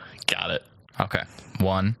 Oh, yeah. Got it. Okay.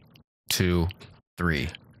 1, 2, 3.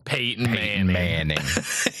 Peyton Manning.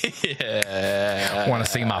 Yeah. Want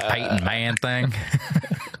to see my Peyton Man thing?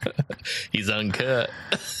 He's uncut.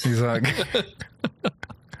 He's like,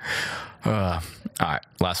 all right,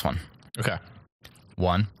 last one. Okay.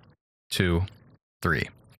 1, 2, 3.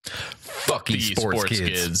 Fuck these sports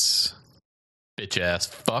kids. Bitch ass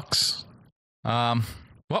fucks.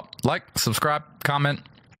 Well, like, subscribe, comment.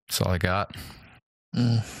 That's all I got.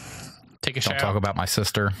 Take a Don't shower. talk about my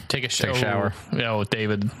sister. Take a Take a shower. You know,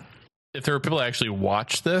 David. If there were people that actually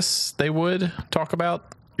watch this, they would talk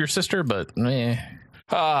about your sister, but Yeah,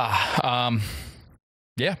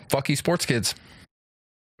 fuck you, sports kids.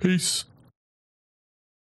 Peace.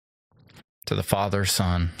 To the Father,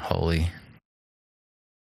 Son, Holy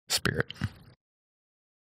Spirit.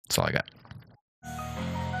 That's all I got.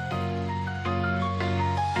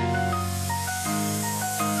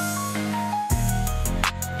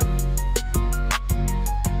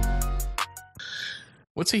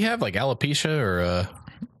 What's he have? Like alopecia or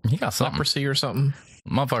He got something. leprosy or something?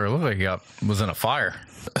 Motherfucker looked like he was in a fire.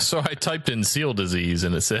 So I typed in seal disease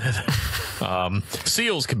and it said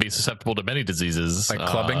seals can be susceptible to many diseases. Like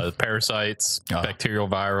clubbing? Parasites, Oh. bacterial,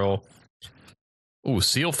 viral. Ooh,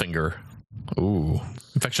 seal finger. Ooh.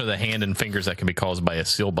 Infection of the hand and fingers that can be caused by a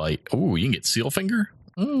seal bite. Ooh, you can get seal finger?